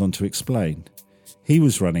 O'Donnell goes on to explain. He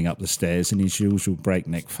was running up the stairs in his usual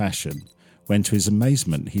breakneck fashion, when to his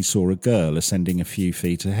amazement he saw a girl ascending a few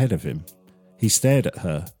feet ahead of him. He stared at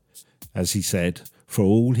her. As he said, for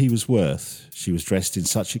all he was worth, she was dressed in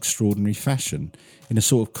such extraordinary fashion, in a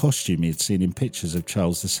sort of costume he had seen in pictures of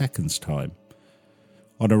Charles II's time.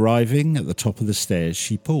 On arriving at the top of the stairs,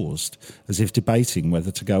 she paused, as if debating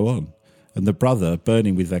whether to go on, and the brother,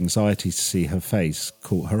 burning with anxiety to see her face,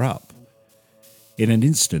 caught her up. In an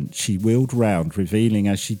instant, she wheeled round, revealing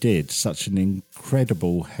as she did such an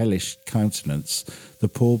incredible, hellish countenance, the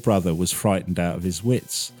poor brother was frightened out of his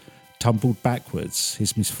wits, tumbled backwards,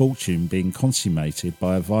 his misfortune being consummated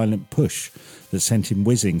by a violent push that sent him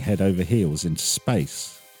whizzing head over heels into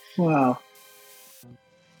space. Wow.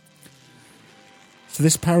 So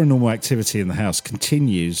this paranormal activity in the house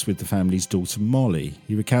continues with the family's daughter Molly.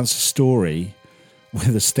 He recounts a story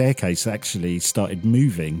where the staircase actually started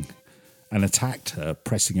moving and attacked her,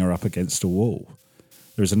 pressing her up against a wall.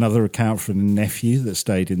 There is another account from a nephew that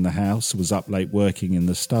stayed in the house, was up late working in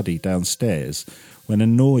the study downstairs, when a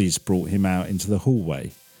noise brought him out into the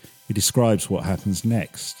hallway. He describes what happens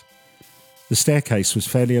next. The staircase was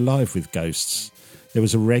fairly alive with ghosts. There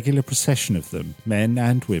was a regular procession of them, men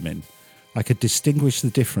and women. I could distinguish the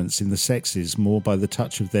difference in the sexes more by the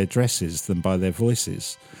touch of their dresses than by their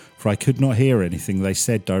voices, for I could not hear anything they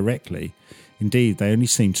said directly. Indeed, they only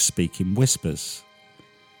seemed to speak in whispers.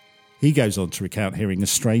 He goes on to recount hearing a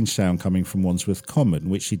strange sound coming from Wandsworth Common,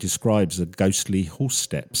 which he describes as ghostly horse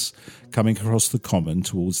steps coming across the common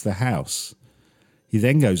towards the house. He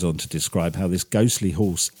then goes on to describe how this ghostly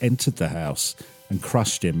horse entered the house and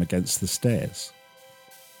crushed him against the stairs.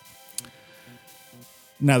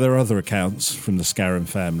 Now, there are other accounts from the Scarron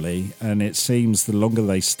family, and it seems the longer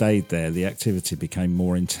they stayed there, the activity became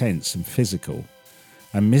more intense and physical.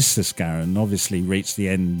 And Mr. Scarron obviously reached the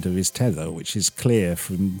end of his tether, which is clear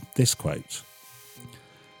from this quote.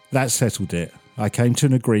 That settled it. I came to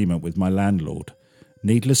an agreement with my landlord.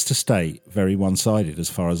 Needless to state, very one-sided as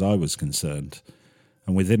far as I was concerned.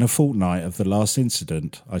 And within a fortnight of the last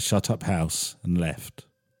incident, I shut up house and left.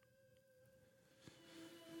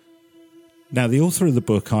 Now, the author of the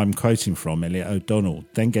book I'm quoting from, Elliot O'Donnell,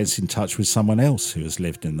 then gets in touch with someone else who has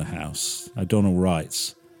lived in the house. O'Donnell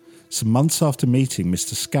writes, some months after meeting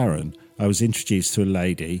Mr. Scarron, I was introduced to a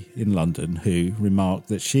lady in London who remarked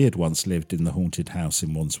that she had once lived in the haunted house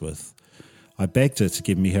in Wandsworth. I begged her to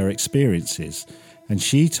give me her experiences, and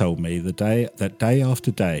she told me that day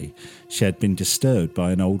after day she had been disturbed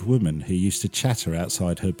by an old woman who used to chatter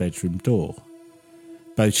outside her bedroom door.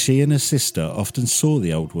 Both she and her sister often saw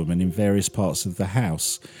the old woman in various parts of the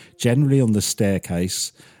house, generally on the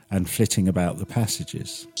staircase and flitting about the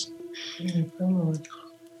passages. Oh, God.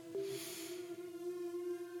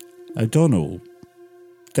 O'Donnell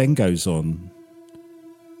then goes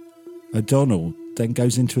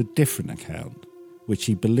into a different account, which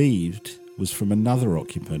he believed was from another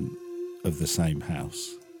occupant of the same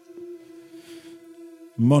house.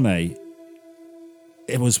 Monet,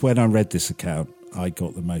 it was when I read this account I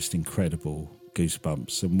got the most incredible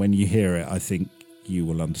goosebumps, and when you hear it, I think you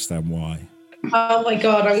will understand why. Oh my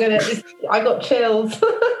God, I got chills.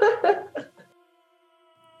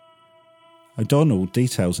 O'Donnell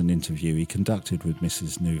details an interview he conducted with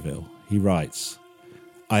Mrs. Newville. He writes,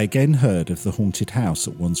 I again heard of the haunted house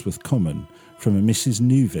at Wandsworth Common from a Mrs.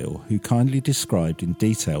 Newville who kindly described in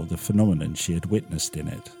detail the phenomenon she had witnessed in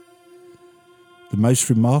it. The most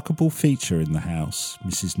remarkable feature in the house,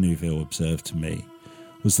 Mrs. Newville observed to me,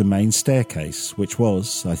 was the main staircase, which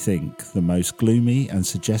was, I think, the most gloomy and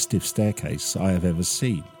suggestive staircase I have ever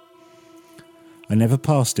seen. I never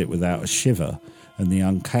passed it without a shiver and the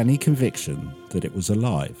uncanny conviction that it was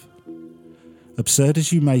alive. Absurd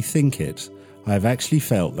as you may think it, I have actually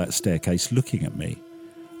felt that staircase looking at me,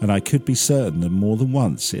 and I could be certain that more than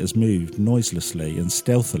once it has moved noiselessly and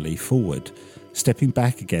stealthily forward, stepping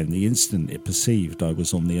back again the instant it perceived I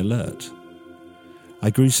was on the alert.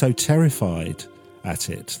 I grew so terrified at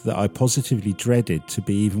it that I positively dreaded to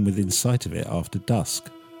be even within sight of it after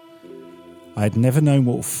dusk. I had never known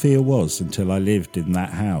what fear was until I lived in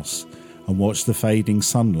that house and watched the fading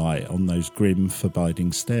sunlight on those grim,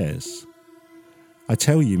 forbidding stairs. I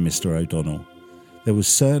tell you, Mr. O'Donnell, there were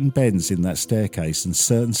certain bends in that staircase and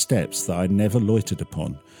certain steps that I never loitered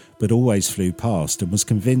upon, but always flew past and was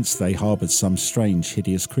convinced they harboured some strange,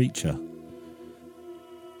 hideous creature.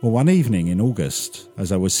 Well, one evening in August,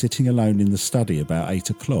 as I was sitting alone in the study about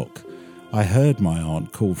 8 o'clock, I heard my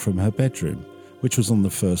aunt call from her bedroom, which was on the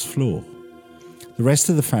first floor. The rest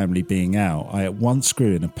of the family being out, I at once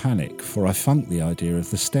grew in a panic, for I funked the idea of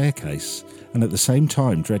the staircase, and at the same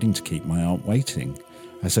time dreading to keep my aunt waiting,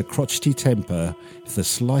 as her crotchety temper, if the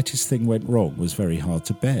slightest thing went wrong, was very hard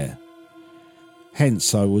to bear.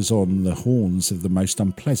 Hence I was on the horns of the most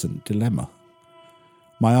unpleasant dilemma.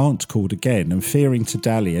 My aunt called again, and fearing to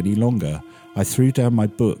dally any longer, I threw down my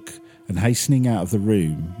book and, hastening out of the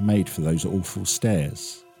room, made for those awful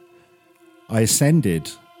stairs. I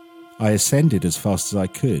ascended as fast as I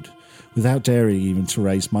could, without daring even to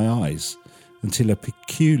raise my eyes, until a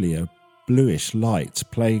peculiar bluish light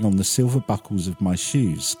playing on the silver buckles of my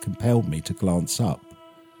shoes compelled me to glance up.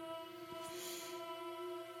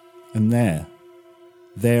 And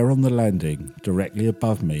there on the landing, directly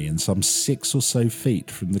above me and some 6 or so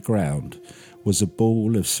feet from the ground, was a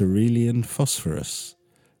ball of cerulean phosphorus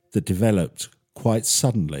that developed quite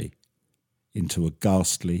suddenly into a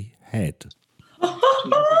ghastly head.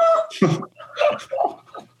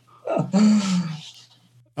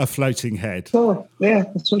 A floating head. Oh, yeah,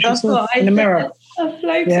 that's what she saw in the mirror. A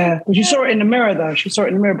floating. Yeah, but she saw it in the mirror, though. She saw it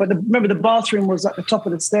in the mirror. But remember, the bathroom was at the top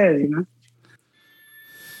of the stairs, you know?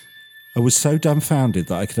 I was so dumbfounded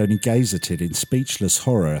that I could only gaze at it in speechless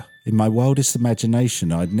horror. In my wildest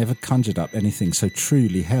imagination, I had never conjured up anything so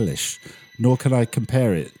truly hellish, nor could I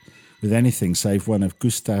compare it with anything save one of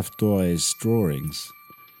Gustave Dore's drawings.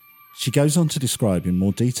 She goes on to describe in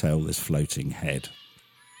more detail this floating head.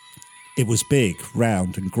 It was big,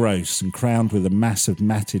 round and gross, and crowned with a mass of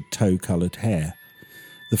matted tow-coloured hair.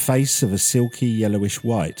 The face, of a silky yellowish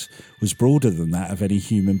white, was broader than that of any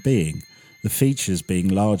human being, the features being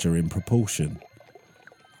larger in proportion.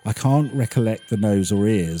 I can't recollect the nose or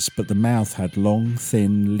ears, but the mouth had long,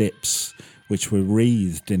 thin lips, which were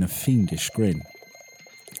wreathed in a fiendish grin.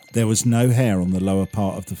 There was no hair on the lower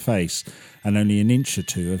part of the face, and only an inch or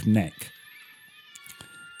two of neck.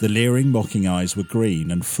 The leering, mocking eyes were green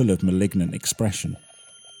and full of malignant expression,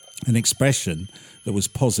 an expression that was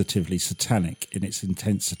positively satanic in its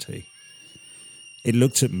intensity. It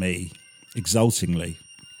looked at me, exultingly,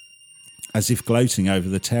 as if gloating over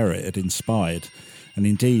the terror it had inspired, and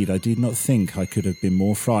indeed I did not think I could have been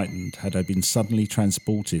more frightened had I been suddenly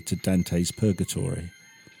transported to Dante's Purgatory.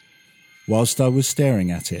 Whilst I was staring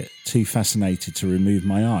at it, too fascinated to remove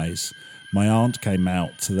my eyes, my aunt came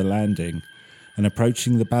out to the landing and,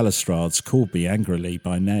 approaching the balustrades, called me angrily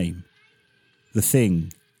by name. The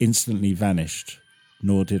thing instantly vanished,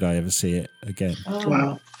 nor did I ever see it again. Oh,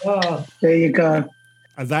 Wow. God. There you go.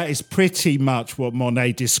 And that is pretty much what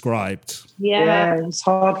Monet described. Yeah. It's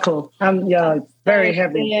hardcore. Yeah, very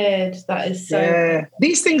heavy. Weird. That is so. Yeah.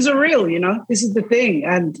 These things are real, you know. This is the thing.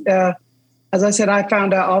 And as I said, I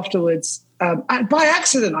found out afterwards. And by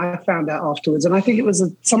accident, I found out afterwards. And I think it was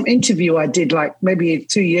some interview I did like maybe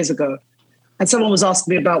 2 years ago. And someone was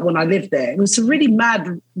asking me about when I lived there. It was a really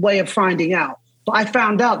mad way of finding out. But I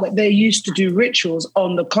found out that they used to do rituals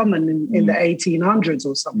on the common in the 1800s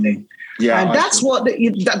or something. Yeah, and that's what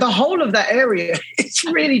the whole of that area, it's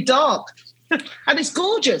really dark. And it's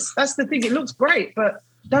gorgeous. That's the thing. It looks great, but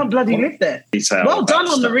don't bloody live there. Well done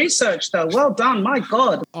on the research, though. Well done. My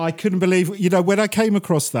God. I couldn't believe, when I came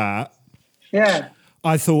across that, yeah,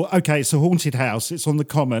 I thought, okay, it's a haunted house. It's on the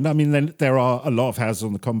common. I mean, then there are a lot of houses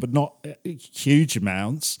on the common, but not huge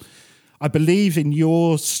amounts. I believe in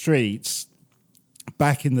your streets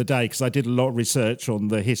back in the day, because I did a lot of research on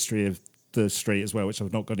the history of the street as well, which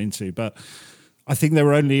I've not got into, but I think there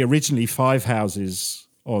were only originally 5 houses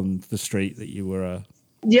on the street that you were...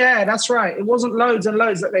 Yeah, that's right. It wasn't loads and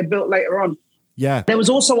loads that they built later on. Yeah. There was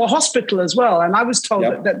also a hospital as well. And I was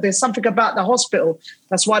told that there's something about the hospital.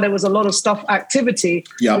 That's why there was a lot of activity,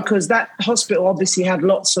 because that hospital obviously had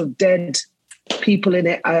lots of dead people in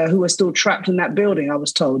it who were still trapped in that building, I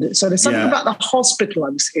was told. So there's something about the hospital I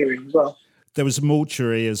was hearing as well. There was a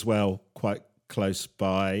mortuary as well, quite close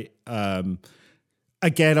by.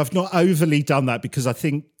 Again, I've not overly done that because I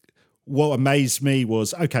think what amazed me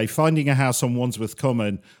was, okay, finding a house on Wandsworth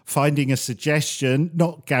Common, finding a suggestion,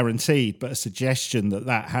 not guaranteed, but a suggestion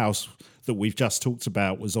that house that we've just talked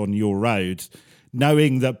about was on your road,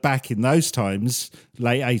 knowing that back in those times,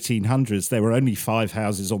 late 1800s, there were only 5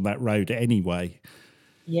 houses on that road anyway.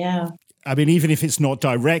 Yeah. I mean, even if it's not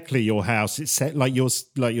directly your house, it's like you're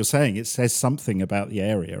saying, it says something about the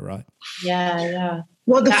area, right? Yeah, yeah.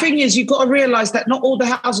 Well, the thing is, you've got to realise that not all the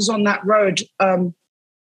houses on that road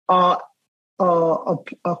are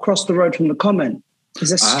across the road from the common.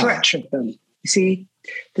 There's a stretch of them. You see,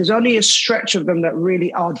 there's only a stretch of them that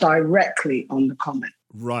really are directly on the common.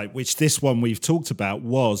 Right, which this one we've talked about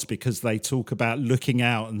was because they talk about looking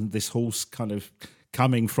out and this horse kind of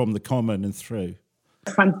coming from the common and through.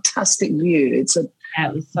 fantastic view. It's a Yeah,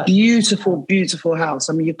 it was such beautiful, beautiful house.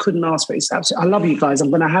 I mean, you couldn't ask for it. It's absolutely. I love you guys. I'm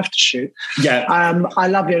going to have to shoot. Yeah. I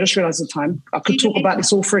love you. I just realised the time. I could talk about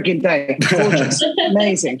this all frigging day. Gorgeous,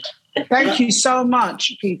 amazing. Thank you so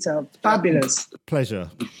much, Peter. Fabulous. Pleasure.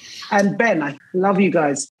 And Ben, I love you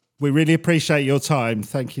guys. We really appreciate your time.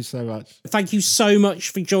 Thank you so much. Thank you so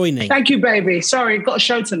much for joining. Thank you, baby. Sorry, got a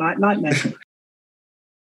show tonight. Nightmare.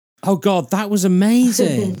 Oh, God, that was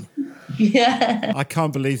amazing. Yeah. I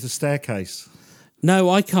can't believe the staircase.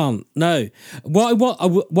 No, I can't. No. What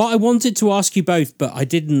I wanted to ask you both, but I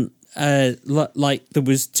didn't, like, there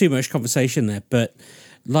was too much conversation there. But,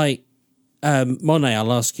 like, Monet,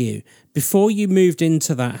 I'll ask you. Before you moved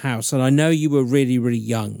into that house, and I know you were really, really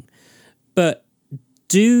young, but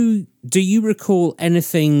do you recall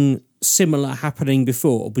anything similar happening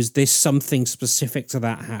before? Or was this something specific to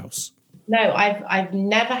that house? No, I've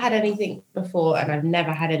never had anything before, and I've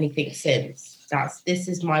never had anything since. This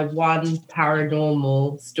is my one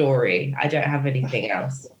paranormal story. I don't have anything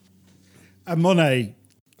else. And Monet,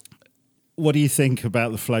 what do you think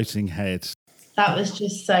about the floating head? That was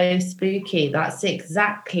just so spooky. That's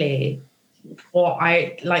exactly what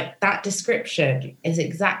I like. That description is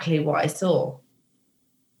exactly what I saw.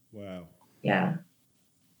 Wow. Yeah.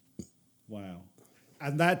 Wow.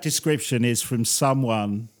 And that description is from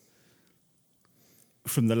someone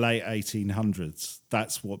from the late 1800s.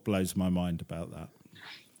 That's what blows my mind about that.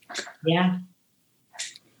 Yeah.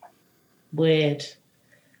 Weird.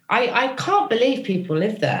 I can't believe people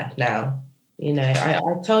live there now. You know, I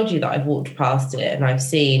told you that I've walked past it and I've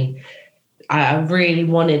seen, I really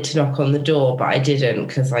wanted to knock on the door, but I didn't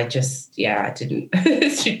because I didn't.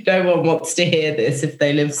 No one wants to hear this if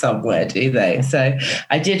they live somewhere, do they? So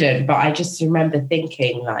I didn't, but I just remember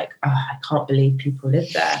thinking like, oh, I can't believe people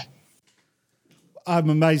live there.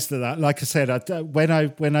 I'm amazed at that. Like I said, when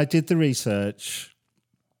I did the research,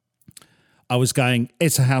 I was going,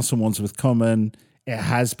 it's a house on Wandsworth Common. It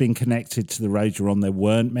has been connected to the road you're on. There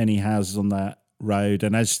weren't many houses on that road.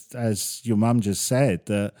 And as your mum just said,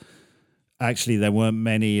 that actually there weren't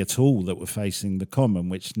many at all that were facing the common,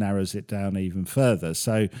 which narrows it down even further.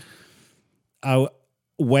 So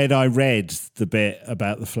when I read the bit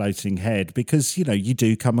about the floating head, because, you know, you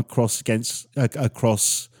do come across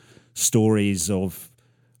stories of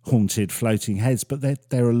haunted floating heads, but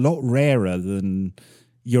they're a lot rarer than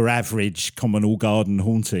your average communal garden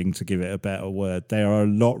haunting, to give it a better word. They are a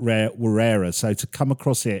lot rarer. So to come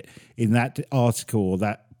across it in that article or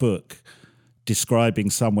that book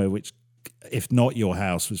describing somewhere which, if not your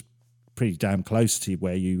house, was pretty damn close to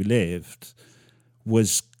where you lived,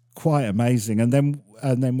 was quite amazing. And then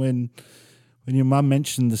when your mum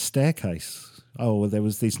mentioned the staircase, there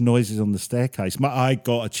was these noises on the staircase. I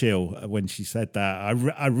got a chill when she said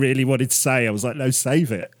that. I really wanted to say, I was like, no,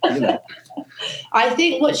 save it. You know? I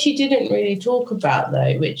think what she didn't really talk about,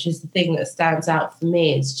 though, which is the thing that stands out for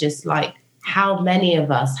me, is just like how many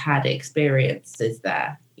of us had experiences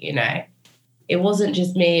there, you know. It wasn't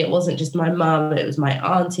just me. It wasn't just my mum. It was my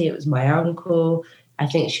auntie. It was my uncle. I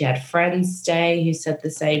think she had friends stay who said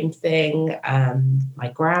the same thing. My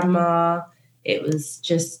grandma. It was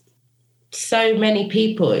just so many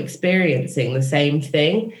people experiencing the same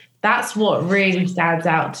thing. That's what really stands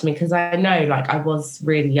out to me, because I know, like, I was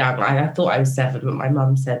really young. I thought I was 7, but my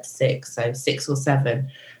mum said 6, so 6 or 7.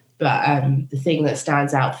 But the thing that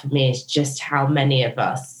stands out for me is just how many of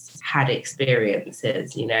us had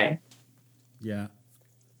experiences, you know. Yeah.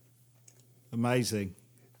 Amazing.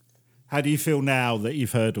 How do you feel now that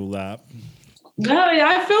you've heard all that? No,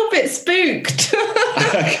 I feel a bit spooked.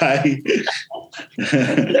 Okay.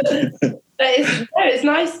 It's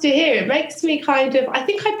nice to hear. It makes me kind of, I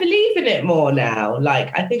think I believe in it more now.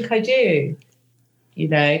 Like, I think I do, you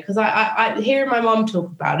know, because I hearing my mum talk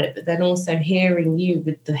about it, but then also hearing you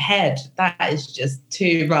with the head, that is just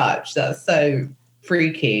too much. That's so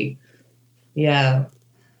freaky. Yeah.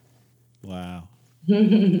 Wow.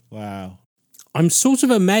 Wow. I'm sort of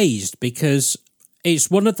amazed because it's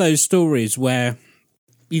one of those stories where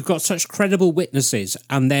you've got such credible witnesses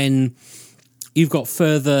and then you've got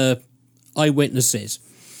further eyewitnesses.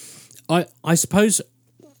 I suppose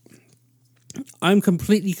I'm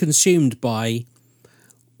completely consumed by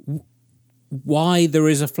why there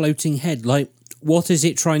is a floating head. Like, what is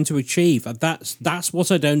it trying to achieve? That's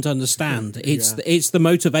what I don't understand. It's the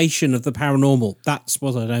motivation of the paranormal. That's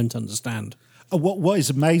what I don't understand. What is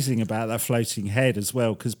amazing about that floating head as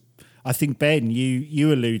well, because I think, Ben,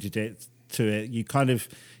 you alluded to it.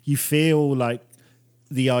 You feel like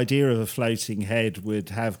the idea of a floating head would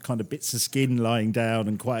have kind of bits of skin lying down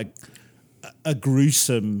and quite a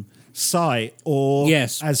gruesome sight. Or,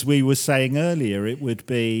 yes, as we were saying earlier, it would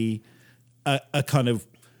be a kind of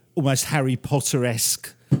almost Harry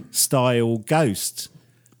Potter-esque style ghost.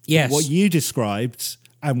 Yes. But what you described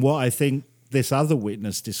and what I think this other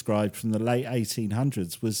witness described from the late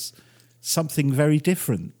 1800s was something very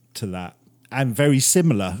different to that and very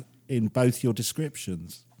similar in both your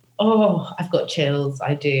descriptions. Oh, I've got chills.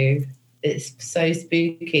 I do. It's so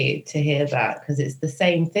spooky to hear that because it's the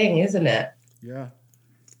same thing, isn't it? Yeah.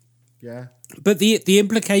 Yeah. But the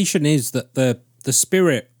implication is that the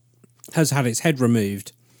spirit has had its head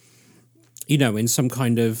removed, in some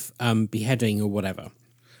kind of beheading or whatever.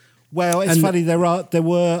 Well, it's funny.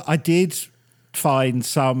 I did find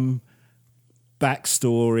some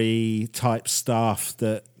backstory type stuff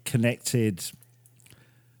that connected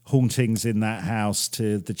hauntings in that house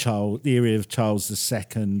to the era of Charles II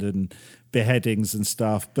and beheadings and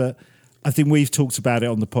stuff. But I think we've talked about it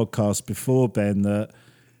on the podcast before, Ben, that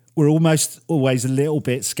we're almost always a little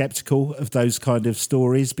bit skeptical of those kind of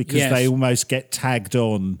stories because they almost get tagged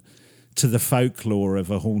on to the folklore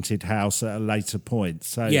of a haunted house at a later point.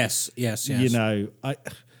 So yes.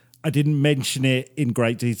 I didn't mention it in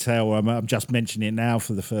great detail. I'm just mentioning it now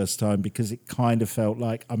for the first time because it kind of felt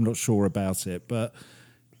like I'm not sure about it, but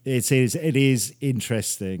it is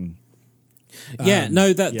interesting.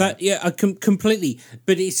 Completely.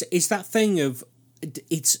 But it's that thing of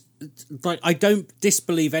it's like I don't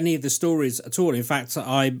disbelieve any of the stories at all. In fact,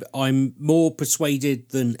 I'm more persuaded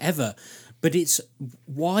than ever. But it's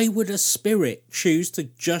why would a spirit choose to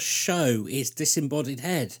just show its disembodied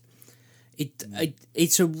head?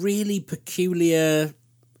 It's a really peculiar.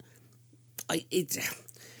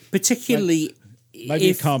 Particularly. Maybe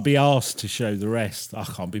it can't be asked to show the rest. I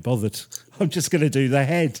can't be bothered. I'm just going to do the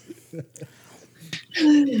head.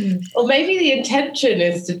 Or maybe the intention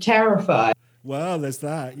is to terrify. Well, there's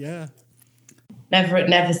that, yeah. Never.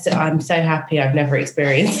 I'm so happy I've never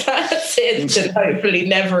experienced that since, and hopefully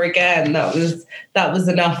never again. That was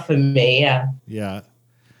enough for me. Yeah. Yeah.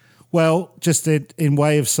 Well, just in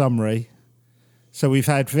way of summary, so we've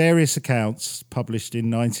had various accounts published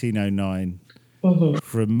in 1909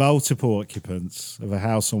 from multiple occupants of a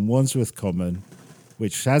house on Wandsworth Common,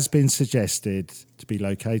 which has been suggested to be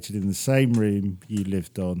located in the same room you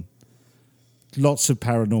lived on. Lots of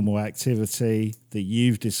paranormal activity that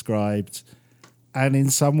you've described. And in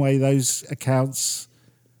some way, those accounts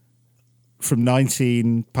from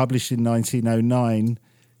published in 1909,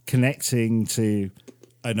 connecting to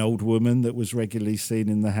an old woman that was regularly seen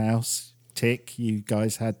in the house. Tick, you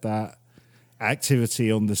guys had that.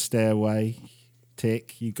 Activity on the stairway.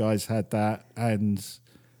 Tick, you guys had that. And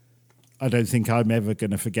I don't think I'm ever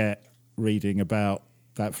going to forget reading about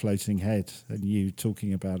that floating head and you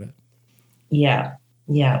talking about it. Yeah.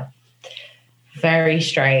 Very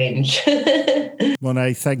strange.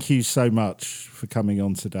 Monet, thank you so much for coming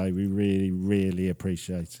on today. We really, really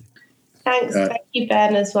appreciate it. Thanks. Thank you,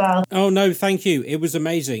 Ben, as well. Oh, no, thank you. It was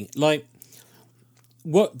amazing. Like,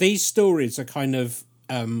 what these stories are kind of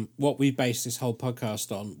what we based this whole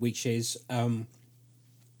podcast on, which is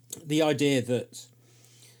the idea that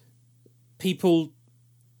people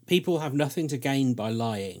have nothing to gain by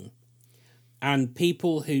lying. And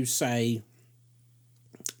people who say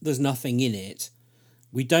there's nothing in it,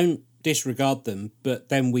 we don't disregard them, but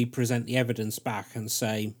then we present the evidence back and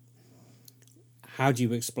say, how do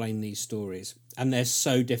you explain these stories? And they're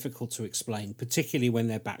so difficult to explain, particularly when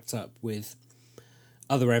they're backed up with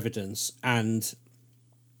other evidence. And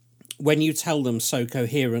when you tell them so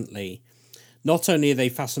coherently, not only are they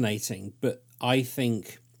fascinating, but I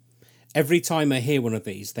think every time I hear one of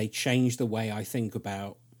these, they change the way I think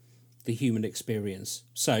about the human experience.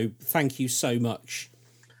 So thank you so much.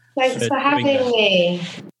 Thanks for having me.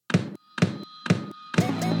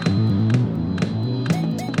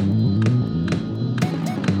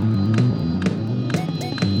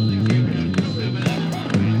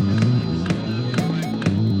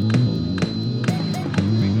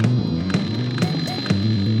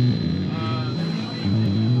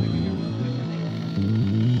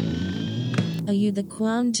 Are you the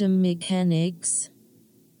quantum mechanics?